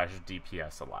 /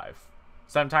 DPS alive.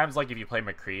 Sometimes, like, if you play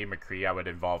McCree, I would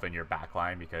involve in your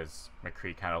backline because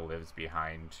McCree kind of lives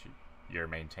behind your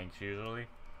main tanks usually.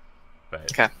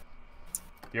 But Okay.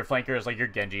 your flankers, like your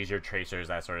Genjis, your Tracers,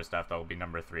 that sort of stuff, that will be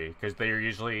number 3. Because they're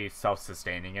usually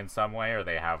self-sustaining in some way, or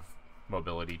they have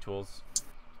mobility tools.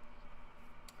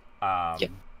 Yep.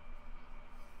 And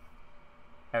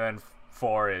then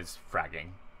 4 is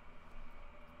fragging.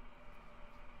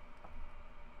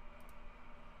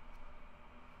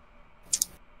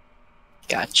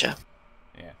 Gotcha.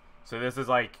 Yeah. So this is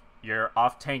like your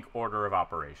off-tank order of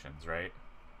operations, right?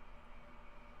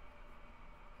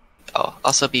 Oh,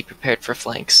 also be prepared for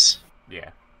flanks.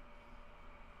 Yeah.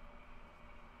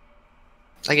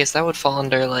 I guess that would fall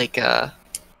under, like,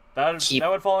 That keep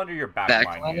would fall under your backline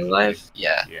backline usually. alive?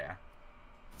 Yeah. Yeah.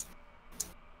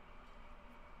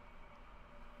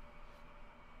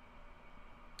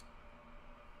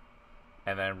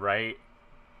 And then write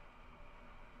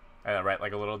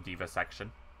like a little diva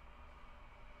section.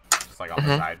 Just like on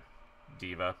the Mhm. side.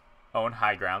 Diva. Own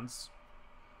high grounds.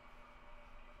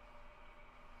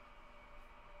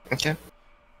 Okay.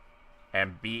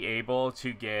 And be able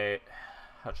to get,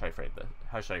 how should I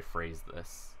phrase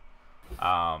this?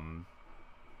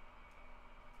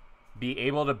 Be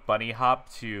able to bunny hop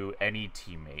to any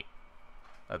teammate.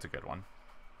 That's a good one.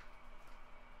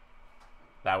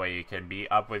 That way you can be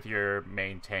up with your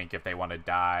main tank if they want to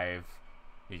dive.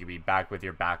 You can be back with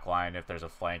your back line if there's a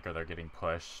flank or they're getting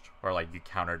pushed. Or like you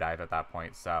counter dive at that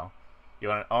point. So you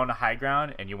want to own a high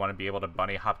ground and you want to be able to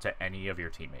bunny hop to any of your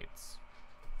teammates.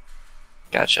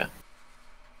 Gotcha.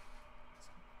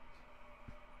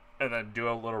 And then do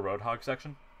a little Roadhog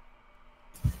section.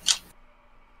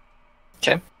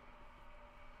 Okay.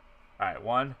 Alright,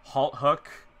 1, halt hook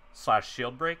 /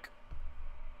 shield break.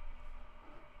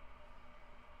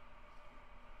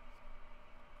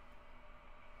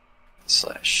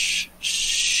 /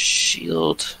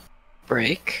 shield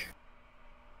break.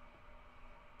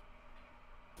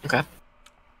 Okay.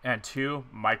 And 2,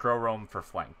 micro roam for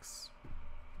flanks.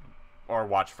 Or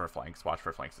watch for flanks. Watch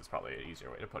for flanks is probably an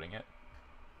easier way of putting it.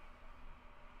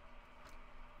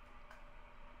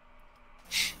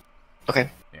 Okay.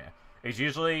 Yeah. It's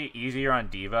usually easier on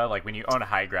Diva. Like when you own a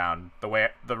high ground,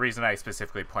 the reason I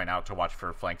specifically point out to watch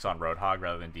for flanks on Roadhog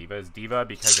rather than Diva is Diva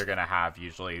because you're gonna have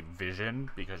usually vision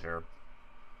because you're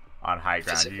on high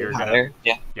ground. Physically You're higher,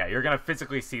 gonna you're gonna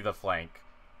physically see the flank.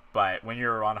 But when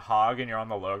you're on Hog and you're on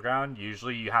the low ground,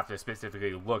 usually you have to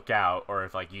specifically look out, or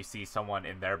if like you see someone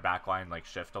in their backline like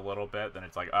shift a little bit, then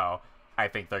it's like, oh, I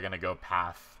think they're gonna go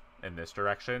path in this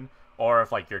direction. Or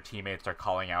if like your teammates are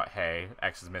calling out, hey,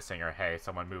 X is missing, or hey,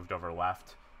 someone moved over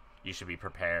left, you should be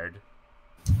prepared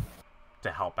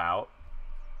to help out.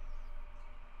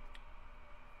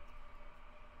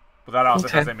 But that also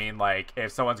doesn't mean like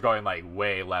if someone's going like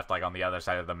way left, like on the other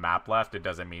side of the map left, it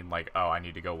doesn't mean like, oh, I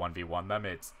need to go 1v1 them.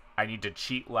 It's I need to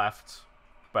cheat left,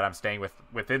 but I'm staying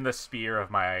within the sphere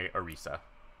of my Orisa.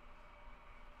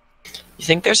 You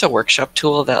think there's a workshop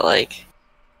tool that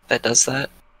does that?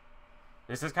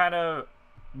 This is kind of,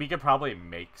 we could probably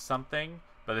make something,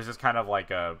 but this is kind of like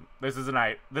this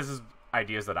is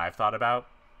ideas that I've thought about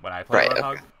when I play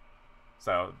Roadhog. Okay.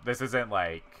 So this isn't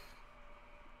like,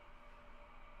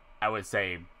 I would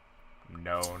say,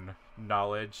 known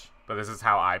knowledge, but this is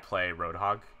how I play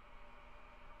Roadhog.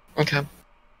 Okay.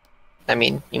 I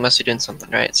mean, you must be doing something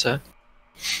right, so...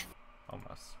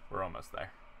 Almost. We're almost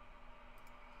there.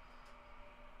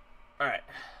 Alright,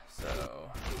 so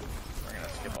we're gonna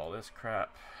skip all this crap.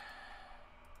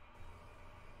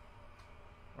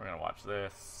 We're gonna watch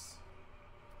this.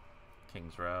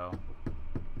 King's Row.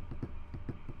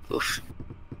 Oof.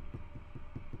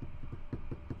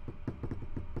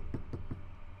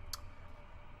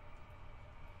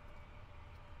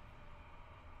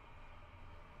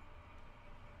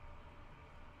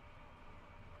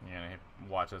 You're gonna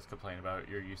watch us complain about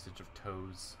your usage of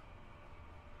toes.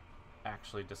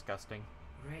 Actually disgusting.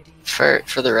 Ready.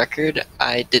 For the record,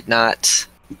 I did not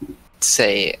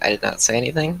say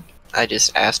anything. I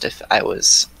just asked if I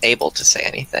was able to say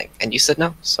anything, and you said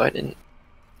no, so I didn't.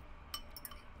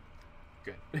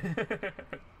 Good. Attackers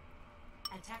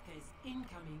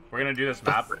incoming. We're gonna do this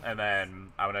map, and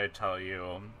then I'm gonna tell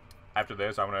you. After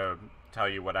this, I'm gonna tell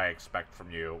you what I expect from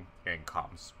you in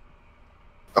comms.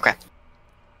 Okay.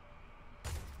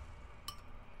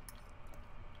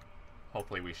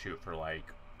 Hopefully, we shoot for like.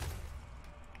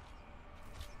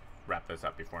 Wrap this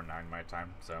up before 9 my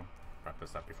time, so wrap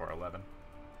this up before 11.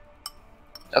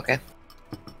 Okay.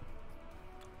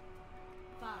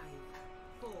 5,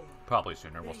 4, Probably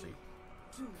sooner. We'll see.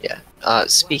 2, Yeah.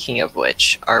 Speaking of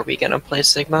which, are we gonna play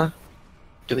Sigma?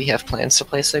 Do we have plans to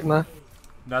play Sigma?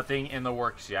 Nothing in the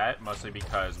works yet, mostly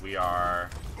because we are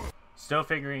still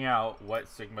figuring out what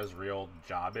Sigma's real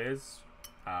job is.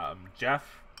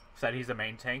 Jeff said he's a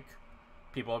main tank.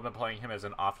 People have been playing him as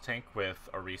an off tank with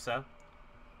Orisa.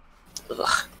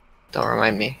 Ugh. Don't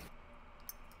remind me.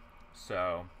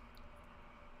 So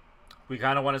we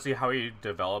kind of want to see how he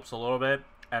develops a little bit.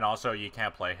 And also, you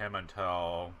can't play him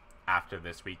until after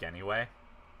this week anyway.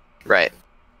 Right.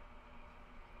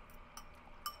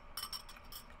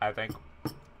 I think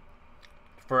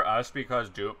for us,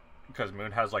 because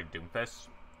Moon has like Doomfist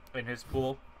in his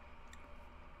pool,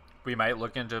 we might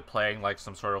look into playing like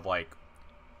some sort of like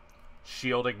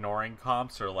shield ignoring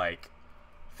comps, or like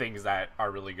things that are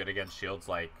really good against shields,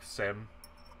 like Sim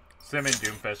and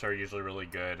Doomfist are usually really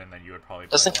good, and then you would probably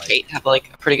play, Doesn't like, Kate have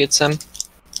like a pretty good sim?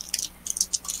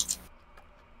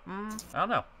 I don't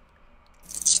know.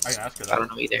 I can ask her I that.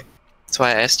 don't know either. That's why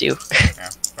I asked you. Yeah,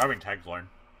 probably Tegs learn.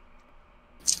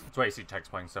 That's why you see Tegs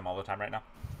playing Sim all the time right now.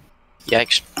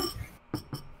 Yikes.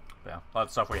 Yeah, a lot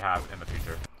of stuff we have in the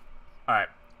future. Alright.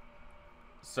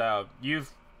 So,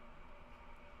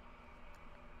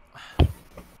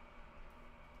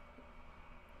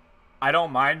 I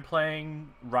don't mind playing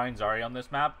Ryan Zari on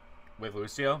this map with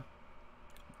Lucio.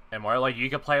 And more like, you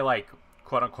could play like,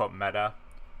 quote-unquote meta,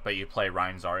 but you play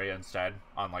Ryan Zari instead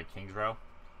on like King's Row.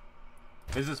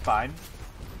 This is fine,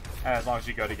 as long as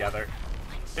you go together.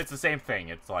 It's the same thing.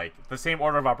 It's like the same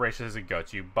order of operations as it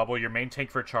goes. You bubble your main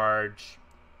tank for charge.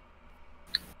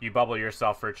 You bubble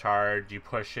yourself for charge. You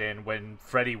push in. When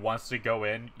Freddy wants to go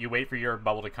in, you wait for your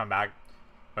bubble to come back.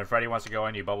 When Freddy wants to go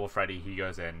in, you bubble Freddy. He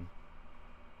goes in.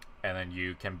 And then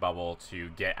you can bubble to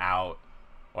get out.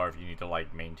 Or if you need to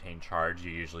like maintain charge,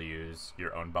 you usually use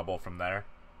your own bubble from there.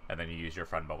 And then you use your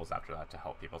friend bubbles after that to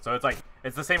help people. So it's like,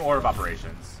 it's the same order of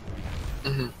operations.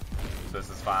 Mm-hmm. So this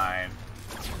is fine.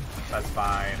 That's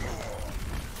fine.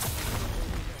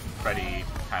 Freddy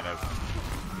kind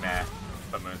of meh,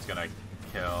 but Moon's gonna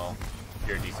kill.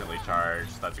 You're decently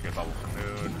charged. That's a good bubble for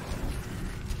Moon.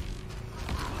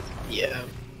 Yeah.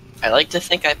 I like to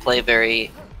think I play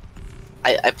very...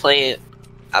 I play...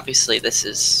 Obviously, this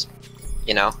is,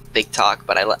 you know, big talk,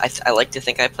 but I like to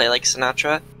think I play like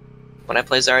Sinatra. When I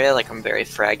play Zarya, like, I'm very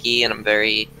fraggy and I'm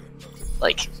very,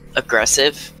 like,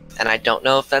 aggressive. And I don't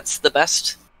know if that's the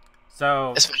best.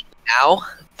 So... Especially now,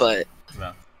 but...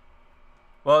 No.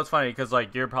 Well, it's funny, because,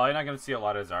 like, you're probably not going to see a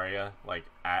lot of Zarya, like,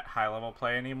 at high-level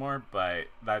play anymore, but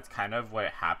that's kind of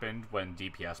what happened when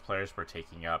DPS players were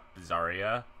taking up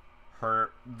Zarya.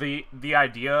 The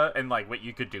idea and, like, what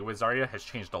you could do with Zarya has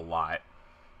changed a lot.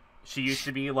 She used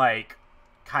to be, like,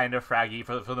 kind of fraggy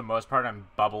for the most part and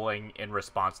bubbling in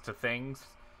response to things.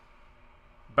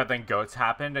 But then goats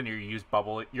happened, and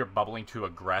you're bubbling to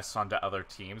aggress onto other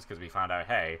teams, because we found out,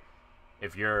 hey,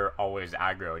 if you're always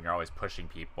aggro and you're always pushing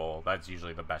people, that's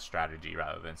usually the best strategy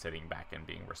rather than sitting back and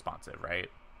being responsive, right?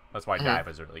 That's why dive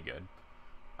is really good.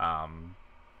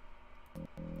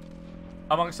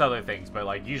 Amongst other things, but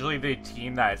like usually the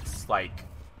team that's like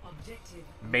objective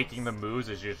making the moves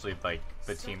is usually like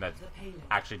the team that's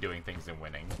actually doing things and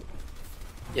winning.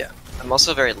 Yeah. I'm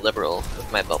also very liberal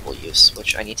with my bubble use,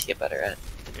 which I need to get better at.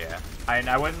 Yeah.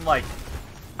 I wouldn't like...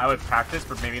 I would practice,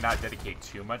 but maybe not dedicate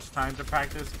too much time to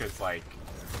practice, because, like...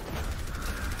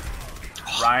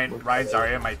 Ryan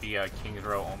Zarya might be a King's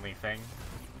Row only thing.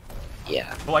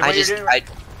 Yeah. But, like, what you're doing...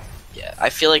 Yeah, I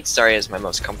feel like Zarya is my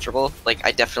most comfortable. Like,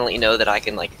 I definitely know that I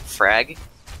can, like, frag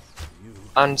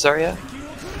on Zarya.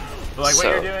 But like what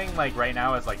So- you're doing like right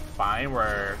now is like fine.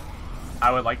 Where I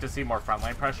would like to see more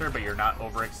frontline pressure, but you're not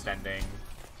overextending.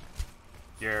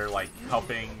 You're like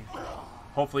helping.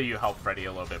 Hopefully, you help Freddy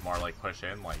a little bit more, like push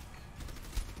in, like.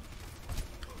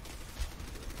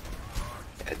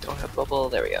 I don't have bubble.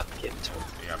 There we go. Give it to him.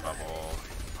 You got bubble.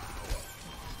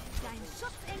 Dein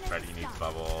Schutzengel Freddy ist needs da.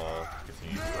 bubble.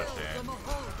 Continue to push in.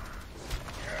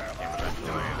 Game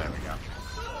eventually. There we go.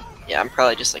 Yeah, I'm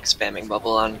probably just like spamming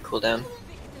bubble on cooldown,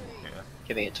 Yeah.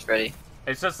 giving it to Freddy.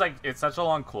 It's just like it's such a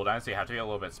long cooldown, so you have to be a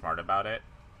little bit smart about it.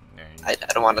 Yeah, I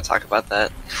don't want to talk about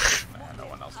that. no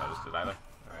one else noticed it either.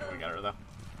 Alright, we got her though.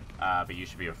 But you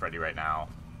should be with Freddy right now.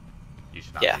 You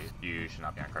should not Yeah. be. You should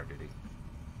not be on guard duty.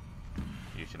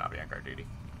 You should not be on guard duty.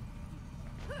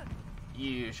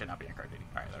 You should not be on guard duty.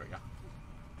 Alright, there we go.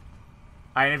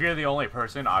 And if you're the only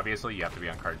person, obviously you have to be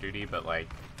on guard duty, but like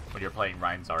when you're playing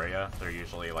Rein Zarya, they're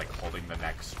usually like holding the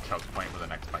next choke point where the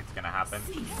next fight's gonna happen.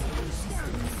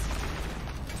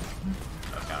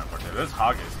 That's kind of unfortunate. This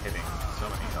hog is hitting so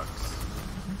many hooks.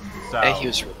 So Yeah, he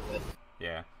was really good.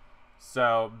 yeah.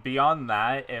 So beyond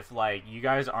that, if like you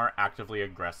guys aren't actively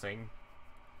aggressing,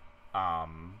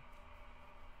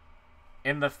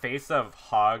 in the face of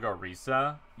Hog or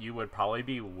Risa, you would probably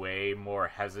be way more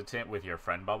hesitant with your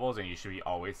friend bubbles, and you should be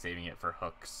always saving it for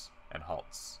hooks and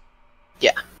halts.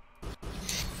 Yeah.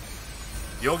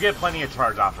 You'll get plenty of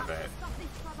charge off of it,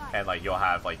 and like you'll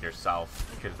have like yourself,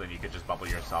 because then you could just bubble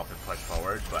yourself and push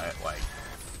forward. But like,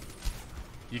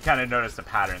 you kind of notice the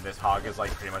pattern. This Hog is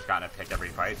like pretty much gotten a pick every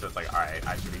fight, so it's like, all right,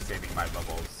 I should be saving my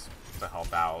bubbles to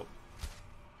help out.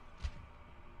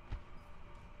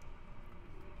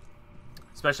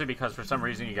 Especially because for some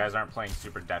reason you guys aren't playing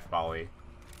super Death Volley.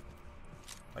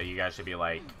 Like you guys should be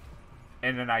like,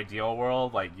 in an ideal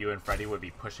world, like you and Freddy would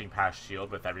be pushing past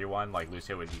shield with everyone. Like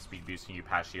Lucio would be speed boosting you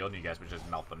past shield, and you guys would just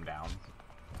melt them down.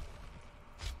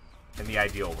 In the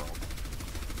ideal world,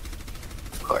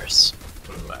 Of course.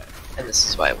 but And this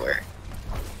is why we're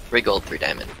 3 gold, 3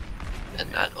 diamond,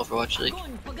 and not Overwatch League.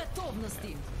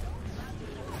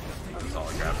 that's all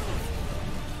I grab.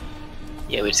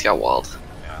 Yeah, we just got walled.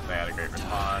 Yeah, they had a great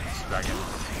response. Dragon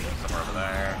somewhere over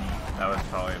there. That was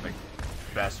probably the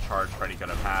best charge Freddy could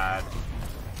have had.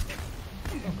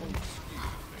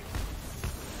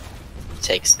 It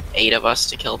takes 8 of us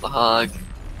to kill the hog.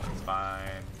 That's fine.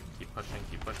 Keep pushing,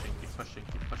 keep pushing, keep pushing,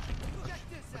 keep pushing, keep pushing,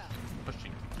 keep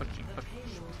pushing, keep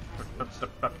pushing,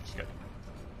 pushing. Good.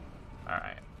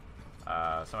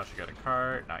 Alright. Someone should go to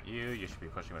cart, not you. You should be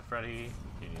pushing with Freddy.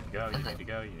 You need to go, you need to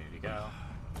go, you need to go.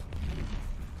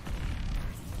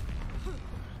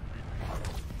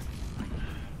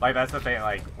 Like, that's the thing,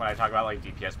 like, when I talk about, like,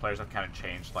 DPS players have kind of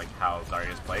changed, like, how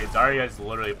Zarya's played. Zarya's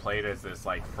literally played as this,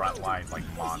 like, frontline, like,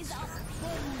 monster.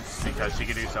 Because she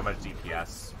can do so much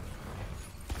DPS.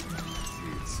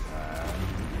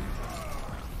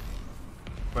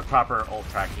 With proper ult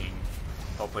tracking,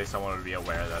 hopefully someone would be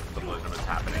aware that the blizzard was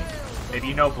happening. If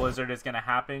you know blizzard is going to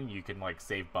happen, you can, like,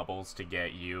 save bubbles to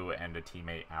get you and a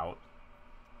teammate out.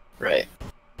 Right.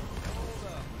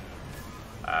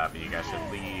 But you guys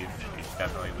should leave. You should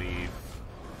definitely leave.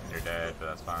 You're dead, but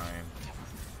that's fine.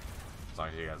 As long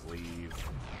as you guys leave.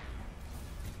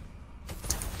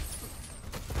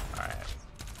 Alright.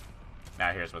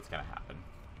 Now here's what's gonna happen.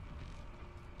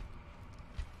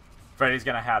 Freddy's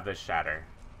gonna have this shatter.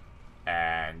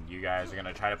 And you guys are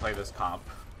gonna try to play this comp.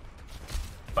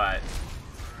 But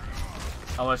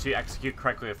unless you execute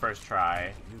correctly the first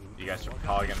try, you guys are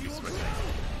probably gonna be switching.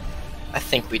 I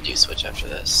think we do switch after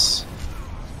this.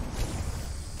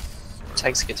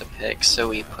 Tags gets a pick, so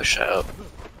we push out.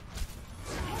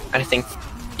 I think,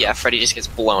 yeah, Freddy just gets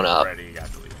blown up. Freddy, you guys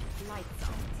should leave.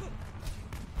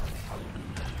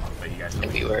 But you guys should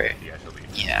And leave. we were, You guys should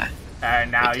leave. yeah. And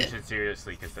now We you did. should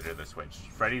seriously consider the switch.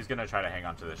 Freddy's gonna try to hang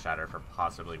on to the shatter for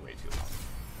possibly way too long.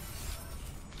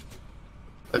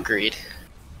 Agreed.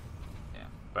 Yeah,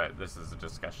 but this is a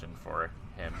discussion for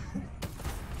him.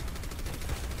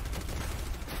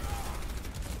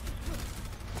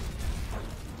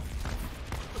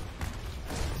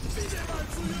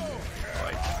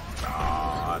 Like,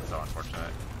 oh, that's so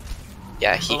unfortunate.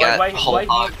 Yeah, he But, got like, a whole what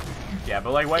hog. Yeah,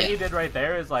 but like what Yeah. he did right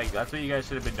there is like that's what you guys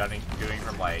should have been doing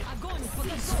from like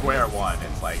square one.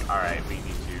 It's like, all right, we need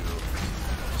to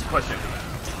push into that.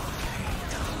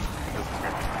 This is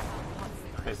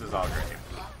great. This is all great.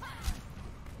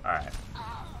 All right,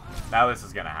 now this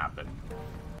is gonna happen.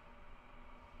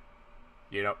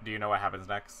 You know? Do you know what happens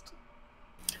next?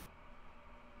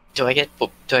 Do I get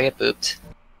booped?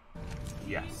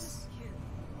 Yes.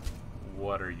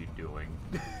 What are you doing?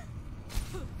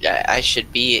 Yeah, I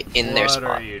should be in their What spawn.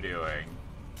 are you doing?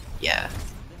 Yeah.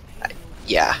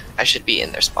 Yeah, I should be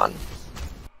in their spawn.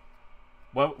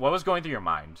 What was going through your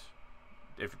mind,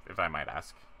 if I might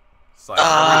ask? It's like, what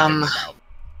were you thinking about?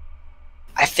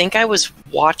 I think I was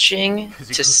watching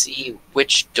to see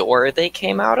which door they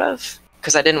came out of.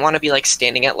 Because I didn't want to be, like,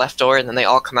 standing at left door, and then they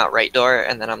all come out right door,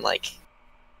 and then I'm like...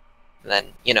 And then,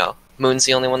 you know, Moon's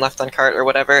the only one left on cart or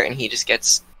whatever, and he just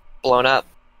gets blown up.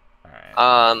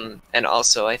 Alright. And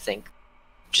also, I think,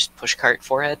 just push cart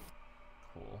forehead.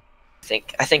 Cool.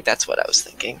 I think that's what I was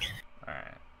thinking.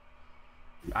 Alright.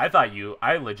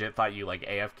 I legit thought you, like,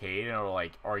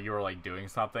 AFK'd, or you were, like, doing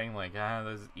something, like,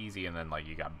 this is easy, and then, like,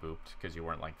 you got booped, because you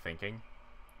weren't, like, thinking.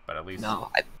 But at least...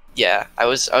 No, I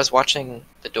was watching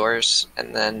the doors,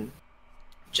 and then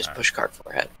just push cart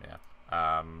forehead. Yeah.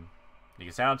 You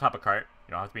can stand on top of cart.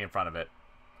 You don't have to be in front of it.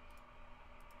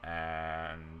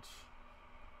 And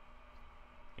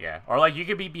yeah, or like you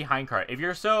could be behind cart. If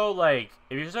you're so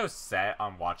set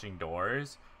on watching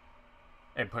doors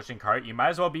and pushing cart, you might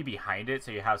as well be behind it so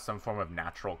you have some form of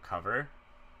natural cover.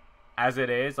 As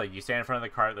it is, like you stand in front of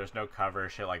the cart, there's no cover,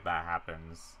 shit like that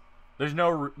happens. There's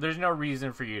no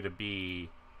reason for you to be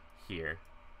here.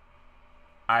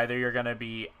 Either you're gonna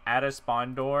be at a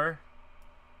spawn door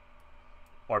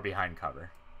or behind cover.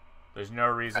 There's no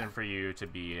reason for you to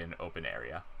be in open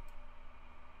area.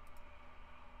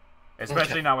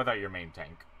 Especially not without your main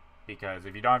tank. Because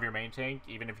if you don't have your main tank,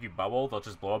 even if you bubble, they'll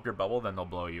just blow up your bubble, then they'll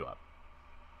blow you up.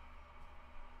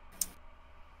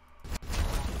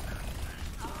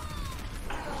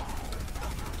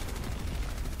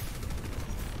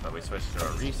 But we switched to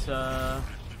Orisa.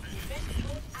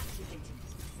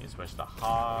 You switch to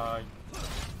Hog.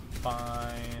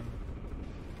 Fine.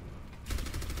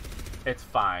 It's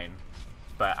fine,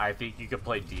 but I think you could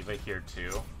play D.Va here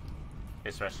too,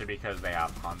 especially because they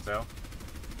have Hanzo.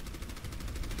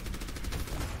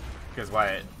 Because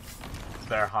what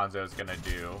their Hanzo is gonna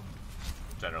do,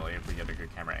 generally, if we get a good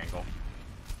camera angle,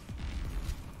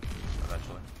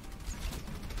 eventually,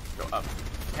 go up,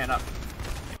 pan up.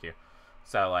 Thank you.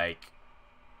 So like,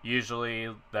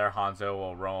 usually their Hanzo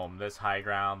will roam this high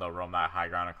ground, they'll roam that high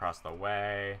ground across the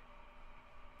way.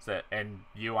 So, and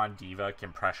you on D.Va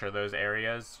can pressure those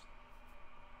areas.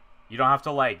 You don't have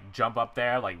to like jump up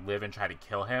there, like live and try to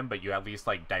kill him, but you at least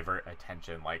like divert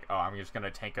attention. Like, oh, I'm just gonna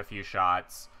tank a few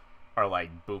shots, or like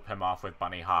boop him off with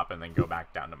bunny hop, and then go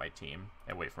back down to my team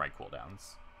and wait for my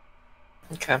cooldowns.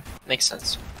 Okay, makes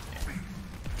sense. Yeah.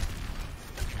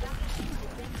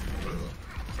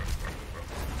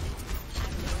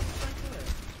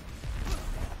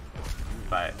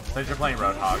 But since you're playing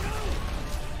Roadhog,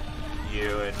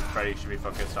 you and Freddy should be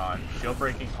focused on shield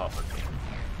breaking, pulse team.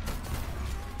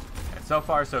 And so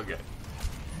far, so good.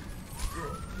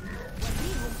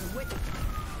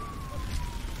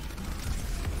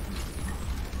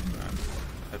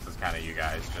 This is kind of you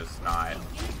guys just not.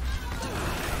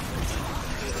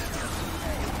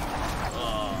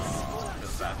 Oh,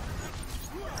 just that.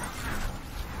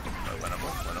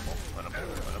 Winnable, winnable, winnable,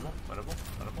 winnable, winnable,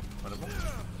 winnable, winnable.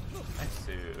 Nice.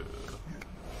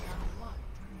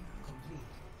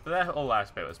 So that whole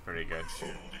last bit was pretty good.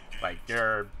 Like,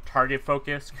 your target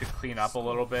focus could clean up a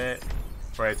little bit,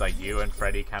 whereas like you and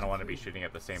Freddy kind of want to be shooting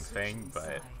at the same thing,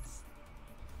 but...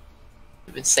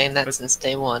 We've been saying that since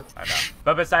day one. I know.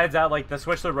 But besides that, like, the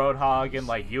switch to Roadhog and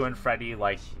like you and Freddy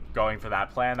like going for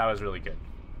that plan, that was really good.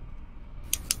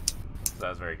 So that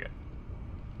was very good.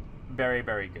 Very,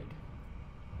 very good.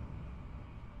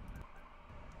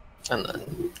 And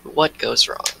then, what goes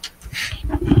wrong?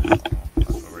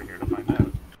 That's what we're here to find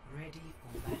out. Ready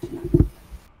for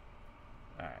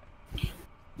battle. Alright.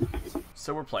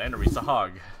 So we're playing Orisa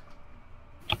Hog.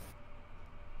 I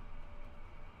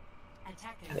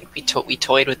think we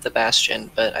toyed with the Bastion,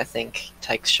 but I think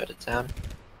Tyke shut it down.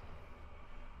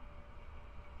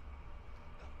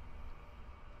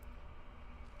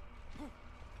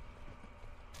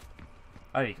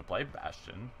 Oh, you could play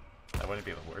Bastion. That wouldn't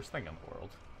be the worst thing in the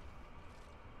world.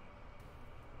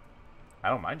 I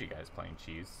don't mind you guys playing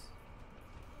cheese.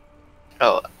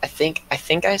 Oh, I think I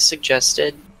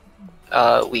suggested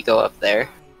we go up there,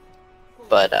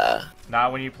 but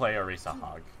Not when you play Orisa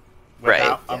Hog. Right,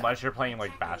 yeah. Unless you're playing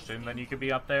like Bastion, then you could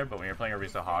be up there. But when you're playing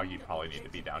Orisa Hog, you probably need to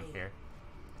be down here.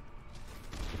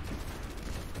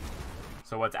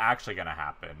 So what's actually gonna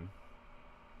happen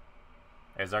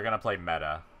is they're gonna play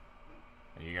meta,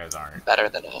 and you guys aren't. better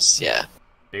than us, yeah.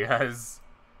 Because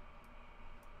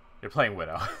you're playing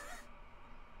Widow.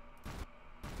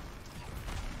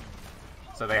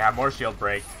 So they have more shield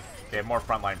break, they have more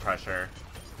frontline pressure.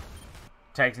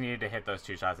 Tags needed to hit those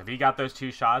 2 shots. If he got those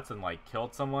 2 shots and like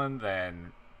killed someone,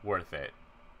 then worth it.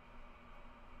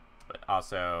 But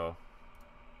also,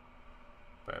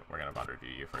 but we're gonna bond review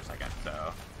you for a second.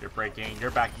 So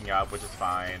you're backing up, which is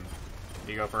fine.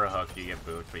 You go for a hook, you get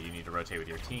booped, but you need to rotate with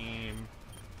your team.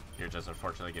 You're just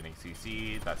unfortunately getting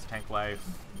CC'd. That's tank life.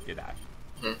 You die.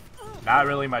 Not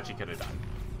really much you could have done.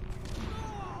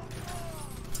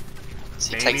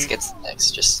 See, Tex gets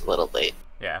next just a little late.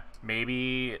 Yeah,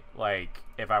 maybe like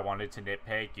if I wanted to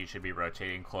nitpick, you should be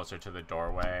rotating closer to the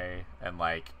doorway, and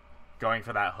like going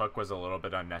for that hook was a little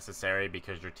bit unnecessary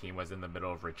because your team was in the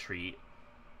middle of retreat,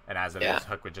 and as it is,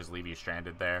 hook would just leave you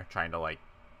stranded there trying to like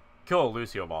kill a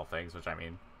Lucio of all things. Which I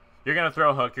mean, you're gonna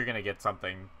throw a hook, you're gonna get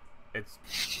something.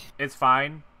 It's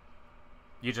fine.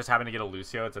 You just happen to get a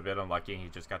Lucio. It's a bit unlucky, and he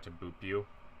just got to boop you,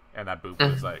 and that boop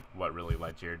was like what really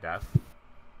led to your death.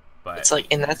 But it's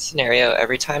like in that scenario,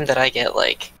 every time that I get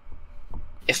like,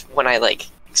 when I like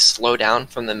slow down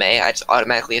from the Mei, I just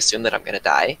automatically assume that I'm gonna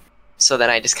die. So then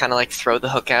I just kind of like throw the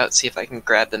hook out, see if I can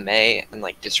grab the Mei and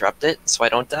like disrupt it, so I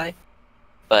don't die.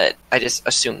 But I just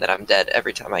assume that I'm dead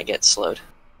every time I get slowed.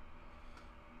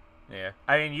 Yeah,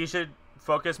 I mean, you should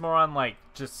focus more on like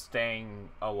just staying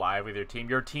alive with your team.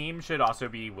 Your team should also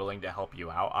be willing to help you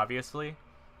out, obviously.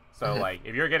 So like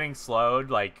if you're getting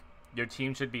slowed, like your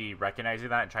team should be recognizing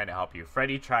that and trying to help you.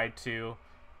 Freddy tried to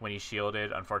when he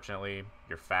shielded. Unfortunately,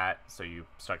 you're fat, so you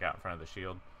stuck out in front of the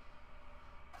shield.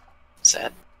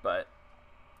 Sad. But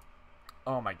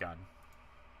oh my god.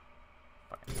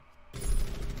 Fucking.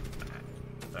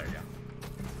 There you go.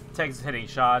 Teg's hitting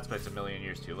shots, but it's a million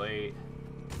years too late.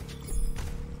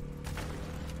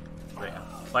 Yeah.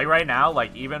 Like right now,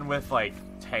 like even with like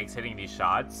Teg's hitting these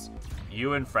shots,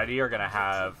 you and Freddy are gonna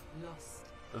have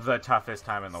the toughest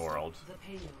time in the world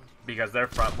because their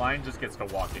front line just gets to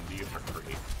walk into you for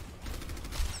free.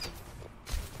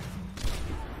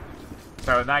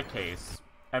 So in that case,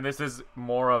 and this is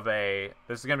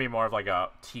gonna be more of like a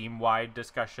team-wide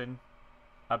discussion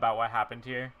about what happened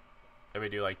here. If we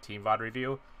do like team VOD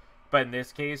review, but in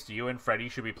this case, you and Freddy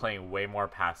should be playing way more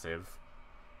passive.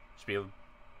 Should be.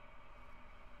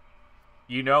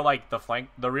 You know, like,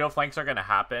 the real flanks are going to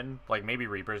happen. Like, maybe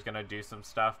Reaper's going to do some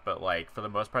stuff, but, like, for the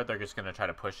most part, they're just going to try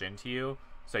to push into you.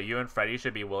 So you and Freddy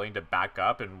should be willing to back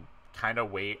up and kind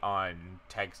of wait on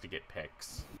Tegs to get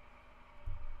picks.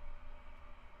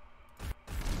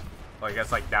 Like,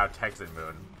 that's, like, now Tegs and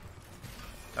Moon.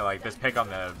 And, like, this pick on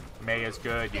the Mei is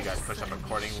good. You guys push up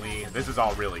accordingly. This is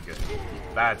all really good.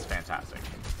 That's fantastic.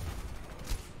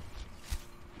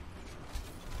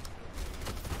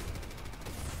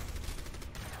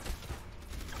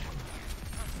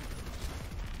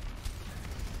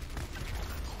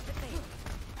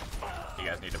 You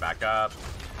guys need to back up.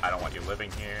 I don't want you living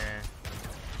here.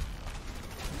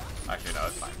 Actually, no,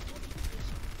 it's fine.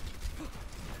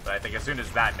 But I think as soon as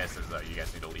that misses, though, you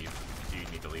guys need to leave.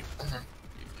 You need to leave.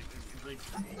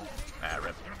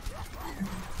 Rip.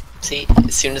 See,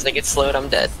 as soon as I get slowed, I'm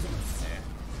dead.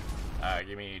 Yeah.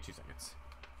 Give me 2 seconds.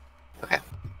 Okay.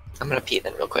 I'm gonna pee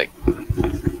then real quick.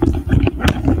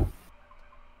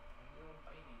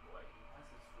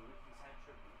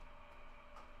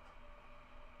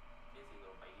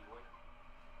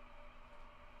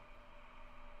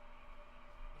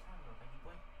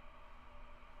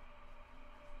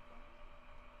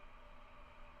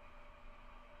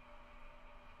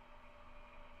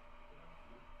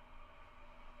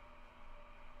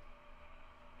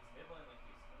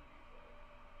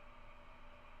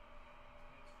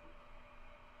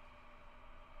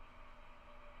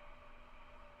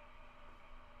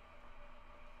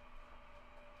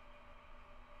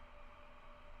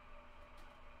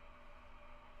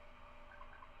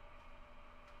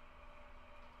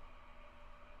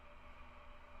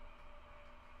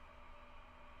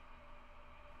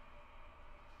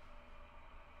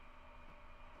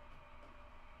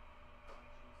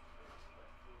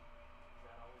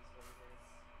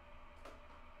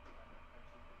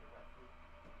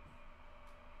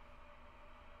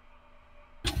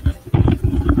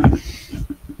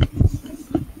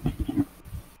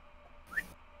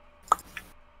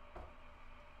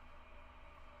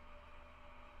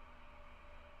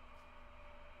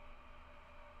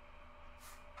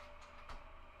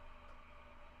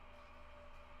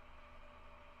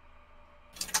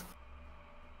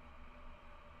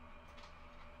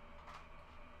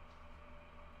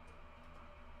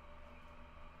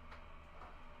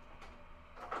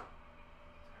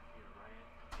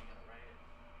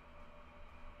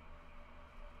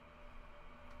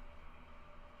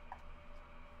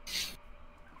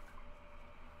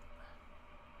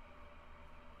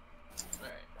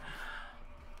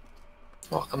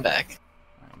 Welcome back.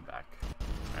 I'm back.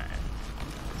 Alright.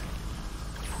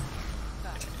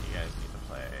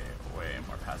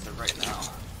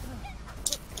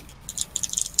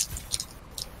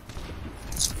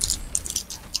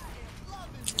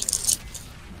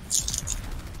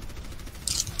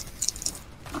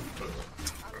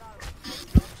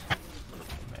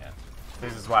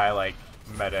 This is why like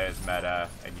meta is meta,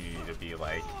 and you need to be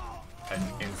like an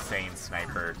insane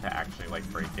sniper to actually like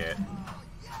break it.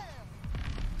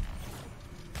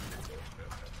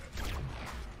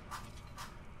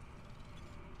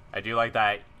 I do like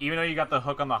that, even though you got the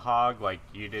hook on the hog, like,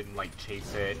 you didn't, like,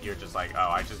 chase it. You're just like, oh,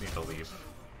 I just need to leave.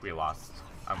 We lost.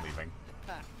 I'm leaving.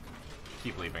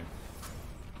 Keep leaving.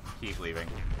 Keep leaving.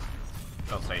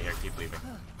 Don't stay here. Keep leaving.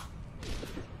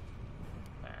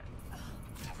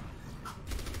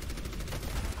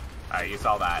 Alright, you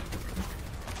saw that.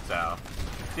 So,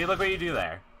 see, look what you do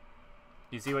there.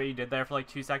 You see what you did there for, like,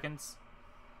 2 seconds?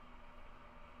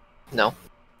 No.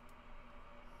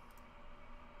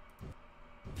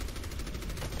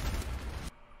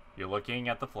 You're looking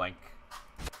at the flank.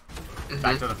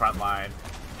 Back to the front line.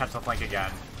 Catch the flank again.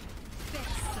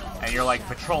 And you're like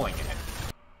patrolling it.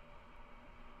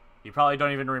 You probably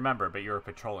don't even remember, but you were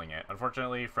patrolling it.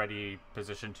 Unfortunately, Freddy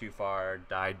positioned too far,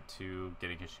 died to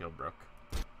getting his shield broke.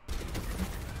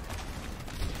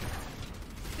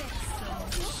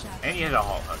 And he hit a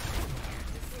halt hook.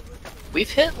 We've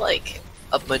hit like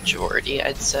a majority,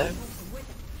 I'd say.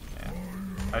 Yeah.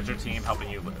 That's your team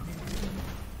helping you live.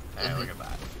 And look at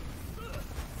that.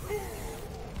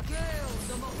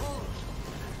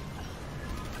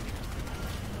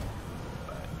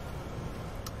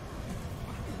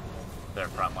 Their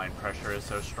frontline pressure is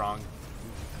so strong.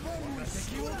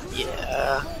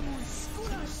 Yeah.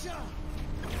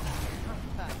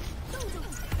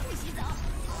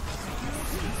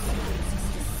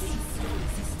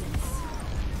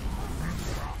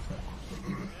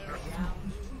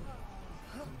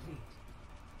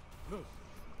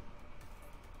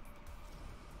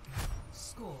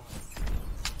 Score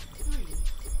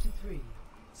 3-3.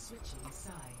 Switching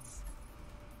sides.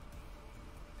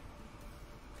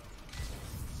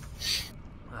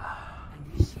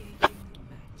 Initiating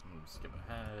match. Skip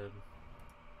ahead.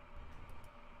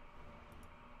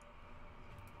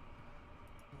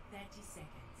 30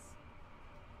 seconds.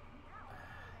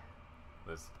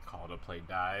 This call to play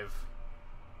dive.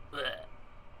 Blech.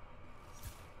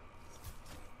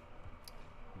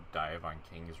 Dive on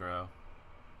King's Row.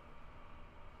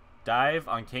 Dive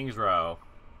on King's Row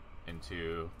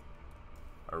into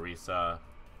Orisa,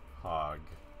 Hog,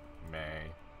 May,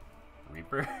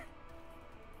 Reaper.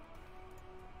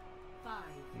 5.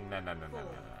 No.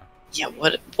 Yeah,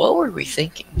 what were we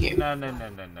thinking here? No.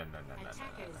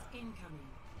 Attackers incoming.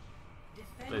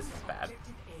 Defend This is bad.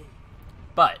 objective A.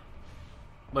 But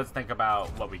let's think about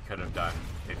what we could have done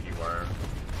if you were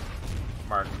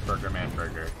Mark Burgerman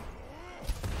Burger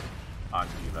on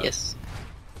Diva. Yes.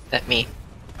 That me.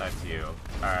 That's you.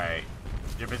 Alright.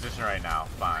 Your position right now,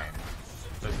 fine.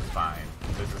 This is fine.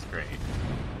 This is great.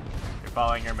 You're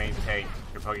following your main tank,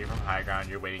 you're poking from high ground,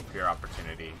 you're waiting for your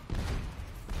opportunity.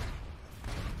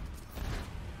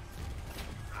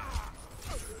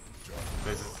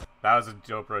 That was a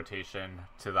dope rotation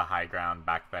to the high ground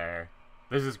back there.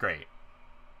 This is great.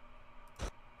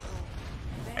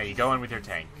 And you go in with your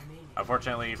tank.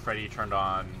 Unfortunately, Freddy turned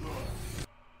on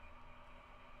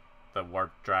the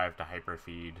warp drive to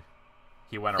hyperfeed.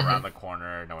 He went around the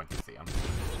corner, no one can see him.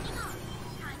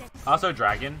 Also,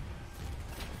 Dragon.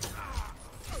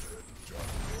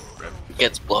 Rip.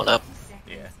 Gets blown up.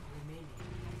 Yeah.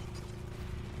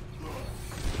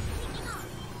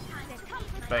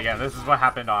 But again, this is what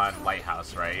happened on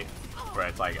Lighthouse, right? Where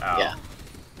it's like, oh, Yeah.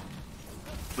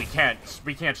 we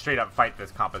can't straight up fight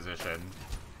this composition.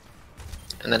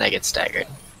 And then I get staggered.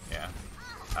 Yeah.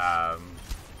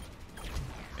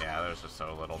 Yeah, there's just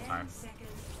so little time. 10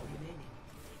 seconds remaining.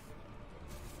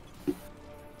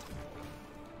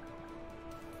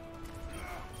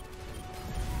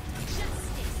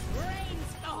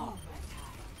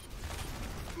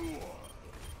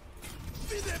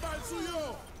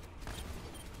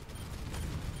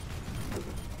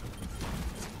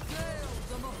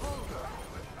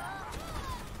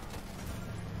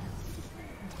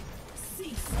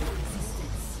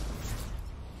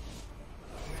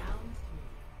 Round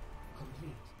 3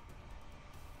 complete.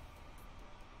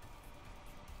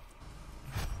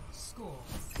 Score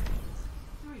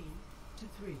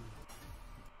 3-3.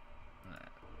 Alright,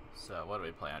 so what do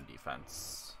we play on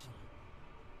defense?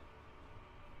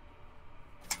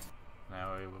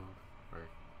 Now we're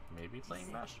maybe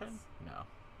playing Bastion? No.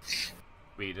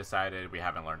 We decided we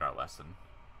haven't learned our lesson.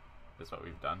 Is what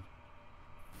we've done.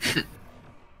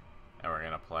 And we're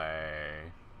gonna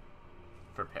play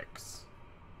for picks.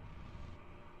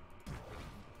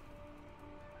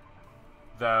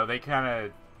 Though they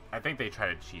kinda, I think they try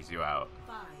to cheese you out.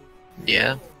 5,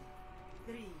 Yeah. 4,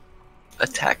 3,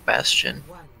 Attack Bastion.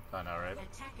 1. I know, right?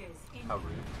 Attackers How incoming.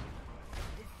 rude.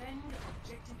 Defend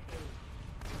objective A.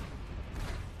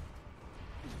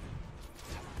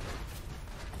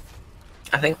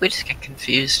 I think we just get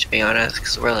confused, to be honest,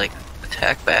 because we're like,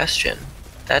 attack Bastion.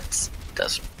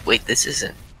 Wait, this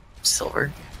isn't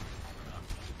silver.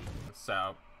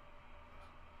 So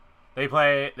they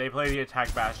play the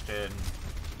attack Bastion,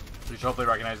 which hopefully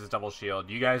recognizes double shield.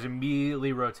 You guys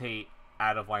immediately rotate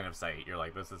out of line of sight. You're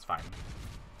like, this is fine.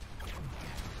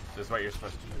 This is what you're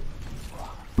supposed to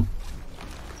do.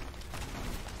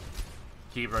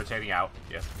 Keep rotating out.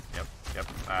 Yep.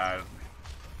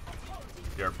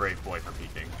 You're a brave boy for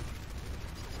peeking.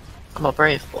 I'm a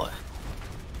brave boy.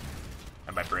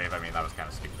 And by brave, I mean that was kind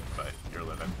of stupid, but you're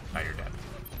living. Now you're dead.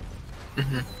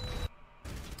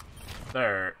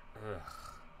 There. Ugh.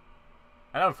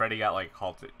 I know Freddy got like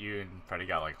halted. You and Freddy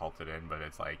got like halted in, but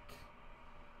it's like.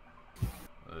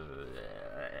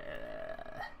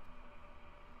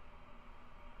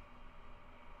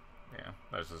 Yeah,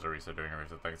 that's just Orisa doing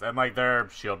Orisa things, and like their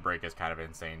shield break is kind of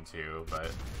insane too,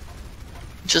 but.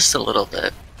 Just a little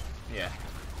bit. Yeah.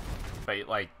 But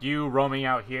like you roaming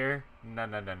out here, no.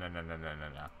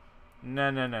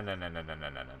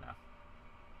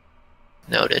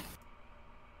 Noted.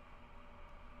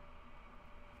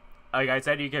 Like I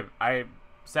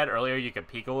said earlier, you could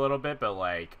peek a little bit, but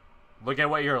like, look at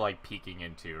what you're like peeking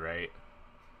into, right?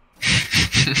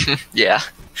 Yeah.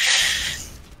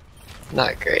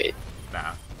 Not great.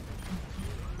 Nah.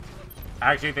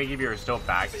 I actually think if you were still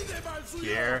back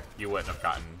here, you wouldn't have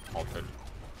gotten halted.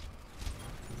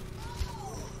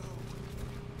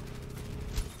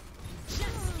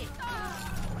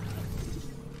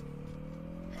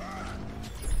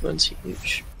 One's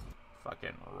huge.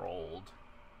 Fucking rolled.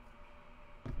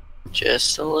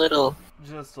 Just a little.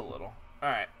 Just a little.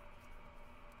 Alright.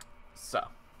 So.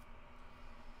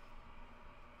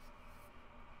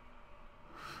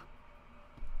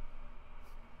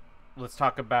 Let's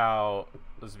talk about...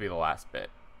 This will be the last bit.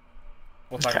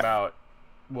 We'll talk about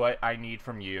what I need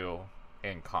from you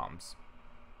in comms.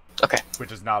 Okay.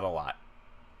 Which is not a lot.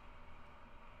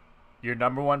 Your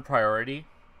number one priority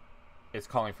is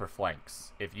calling for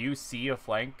flanks. If you see a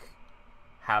flank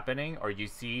happening, or you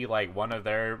see like one of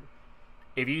their...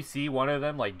 If you see one of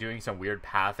them like doing some weird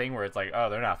pathing where it's like, oh,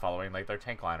 they're not following like their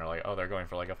tank line, or like, oh, they're going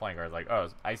for like a flank, or it's like, oh,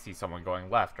 I see someone going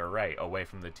left or right away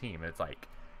from the team. It's like,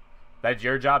 that's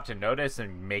your job to notice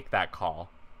and make that call.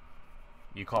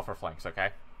 You call for flanks, okay?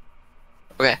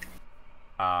 Okay.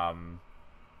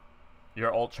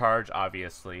 Your ult charge,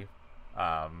 obviously.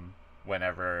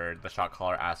 Whenever the shot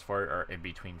caller asks for it, or in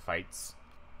between fights.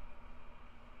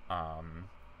 And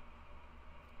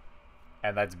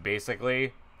that's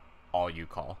basically all you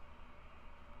call.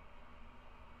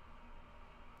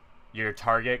 Your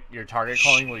target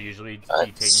calling will usually be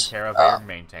taken care of by your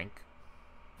main tank.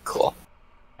 Cool.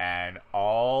 And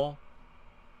all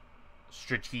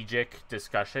strategic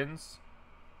discussions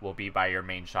will be by your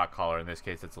main shot caller. In this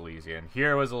case, it's Elysian.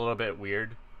 Here was a little bit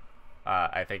weird.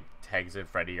 I think Tegs and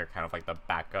Freddy are kind of like the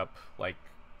backup, like,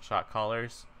 shot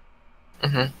callers.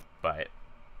 Mm-hmm. But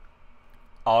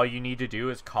all you need to do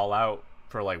is call out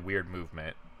for, like, weird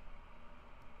movement.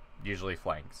 Usually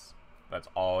flanks. That's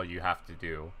all you have to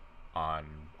do on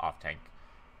off-tank.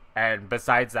 And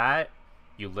besides that,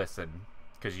 you listen.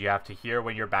 Because you have to hear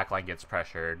when your backline gets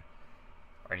pressured.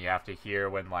 Or you have to hear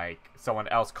when, like, someone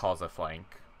else calls a flank.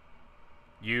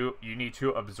 You need to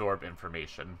absorb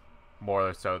information.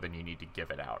 More so than you need to give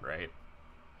it out, right?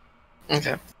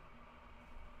 Okay.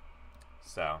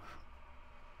 So.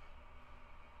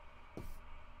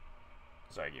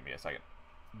 Sorry, give me a second.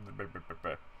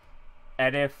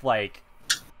 And if, like,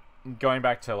 going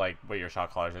back to, like, what your shot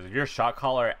caller says, if your shot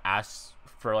caller asks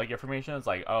for, like, information, it's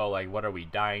like, oh, like, what are we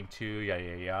dying to?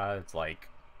 Yeah. It's like,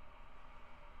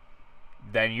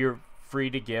 then you're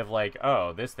free to give, like,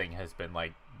 oh, this thing has been,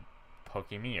 like,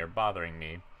 poking me or bothering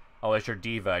me. Unless you're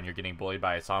D.Va and you're getting bullied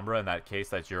by a Sombra, in that case,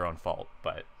 that's your own fault.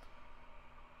 But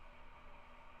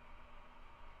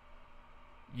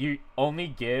you only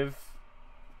give,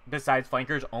 besides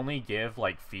flankers, only give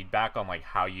like feedback on like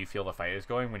how you feel the fight is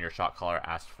going when your shot caller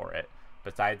asked for it.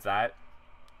 Besides that,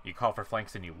 you call for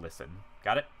flanks and you listen.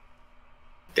 Got it?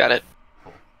 Got it.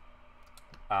 Cool.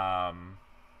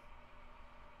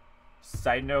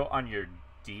 Side note on your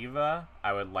D.Va,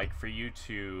 I would like for you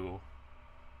to,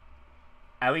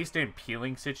 at least in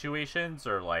peeling situations,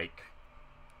 or like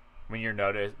when you're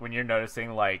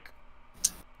noticing like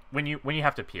when you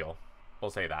have to peel,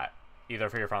 we'll say that, either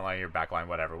for your front line or your back line,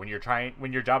 whatever. When your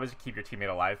job is to keep your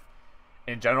teammate alive,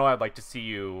 in general, I'd like to see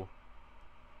you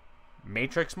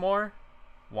matrix more,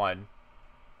 1,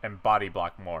 and body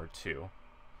block more, 2.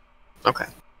 Okay.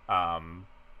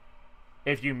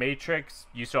 if you matrix,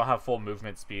 you still have full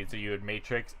movement speed, so you would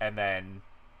matrix, and then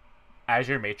as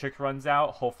your matrix runs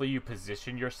out, hopefully you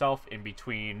position yourself in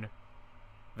between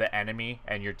the enemy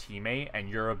and your teammate, and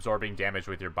you're absorbing damage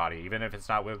with your body. Even if it's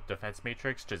not with defense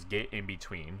matrix, just get in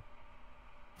between.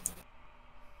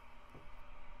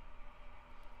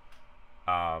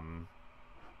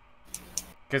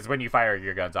 Because when you fire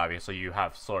your guns, obviously you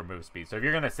have slower move speed. So if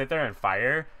you're gonna sit there and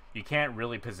fire, you can't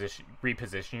really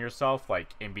reposition yourself like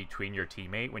in between your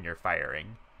teammate when you're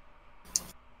firing.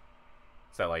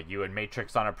 So like you would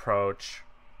matrix on approach,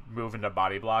 move into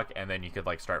body block, and then you could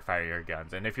like start firing your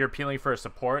guns. And if you're peeling for a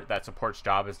support, that support's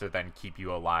job is to then keep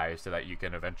you alive so that you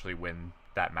can eventually win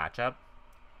that matchup.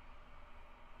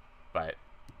 But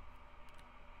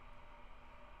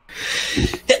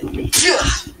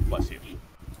bless you.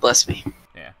 Bless me.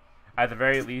 Yeah. At the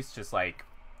very least, just like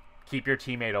keep your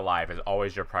teammate alive is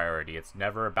always your priority. It's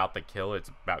never about the kill, it's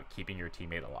about keeping your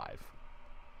teammate alive.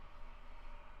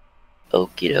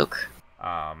 Okie doke.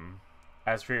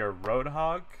 As for your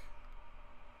Roadhog,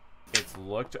 it's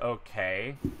looked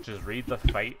okay. Just read the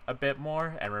fight a bit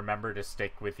more and remember to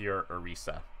stick with your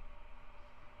Orisa,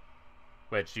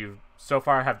 which you so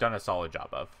far have done a solid job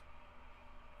of.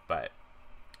 But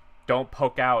don't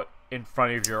poke out in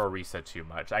front of your Orisa too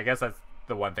much. I guess that's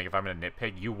the one thing. If I'm gonna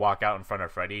nitpick, you walk out in front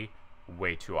of Freddy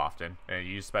way too often, and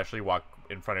you especially walk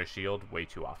in front of Shield way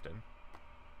too often.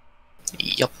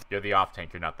 Yep. You're the off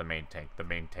tank, you're not the main tank. The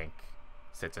main tank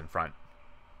sits in front.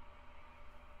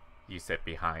 You sit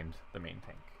behind the main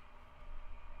tank.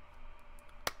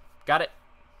 Got it.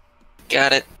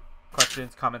 Got it.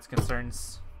 Questions, comments,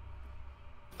 concerns?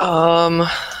 No?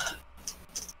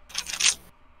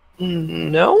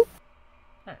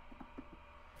 Alright.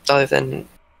 Other than,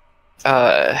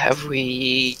 have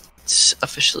we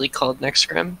officially called next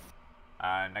scrim?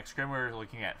 Next scrim we're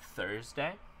looking at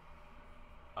Thursday.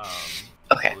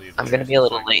 Okay, I'm gonna be a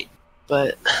little late,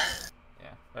 but...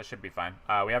 Yeah, that should be fine.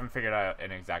 We haven't figured out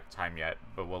an exact time yet,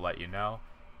 but we'll let you know.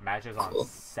 Matches on Cool.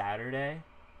 Saturday.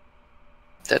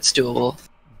 That's doable.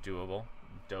 Doable.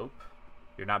 Dope.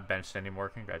 You're not benched anymore,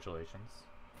 congratulations.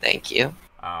 Thank you.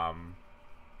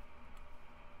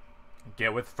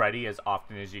 Get with Freddy as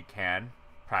often as you can.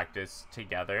 Practice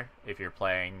together. If you're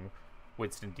playing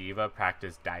Winston D.Va,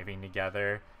 practice diving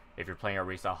together. If you're playing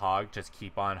Orisa Hog, just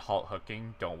keep on halt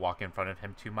hooking. Don't walk in front of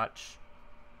him too much.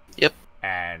 Yep.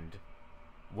 And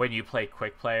when you play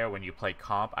quick play or when you play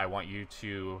comp, I want you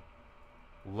to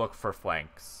look for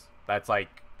flanks. That's I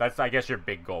guess your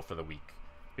big goal for the week.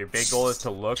 Your big goal is to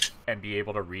look and be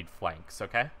able to read flanks,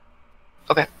 okay?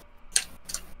 Okay.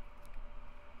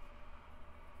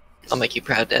 I'll make you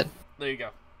proud, Dad. There you go.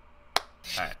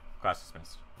 Alright, class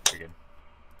dismissed. You're good.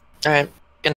 Alright.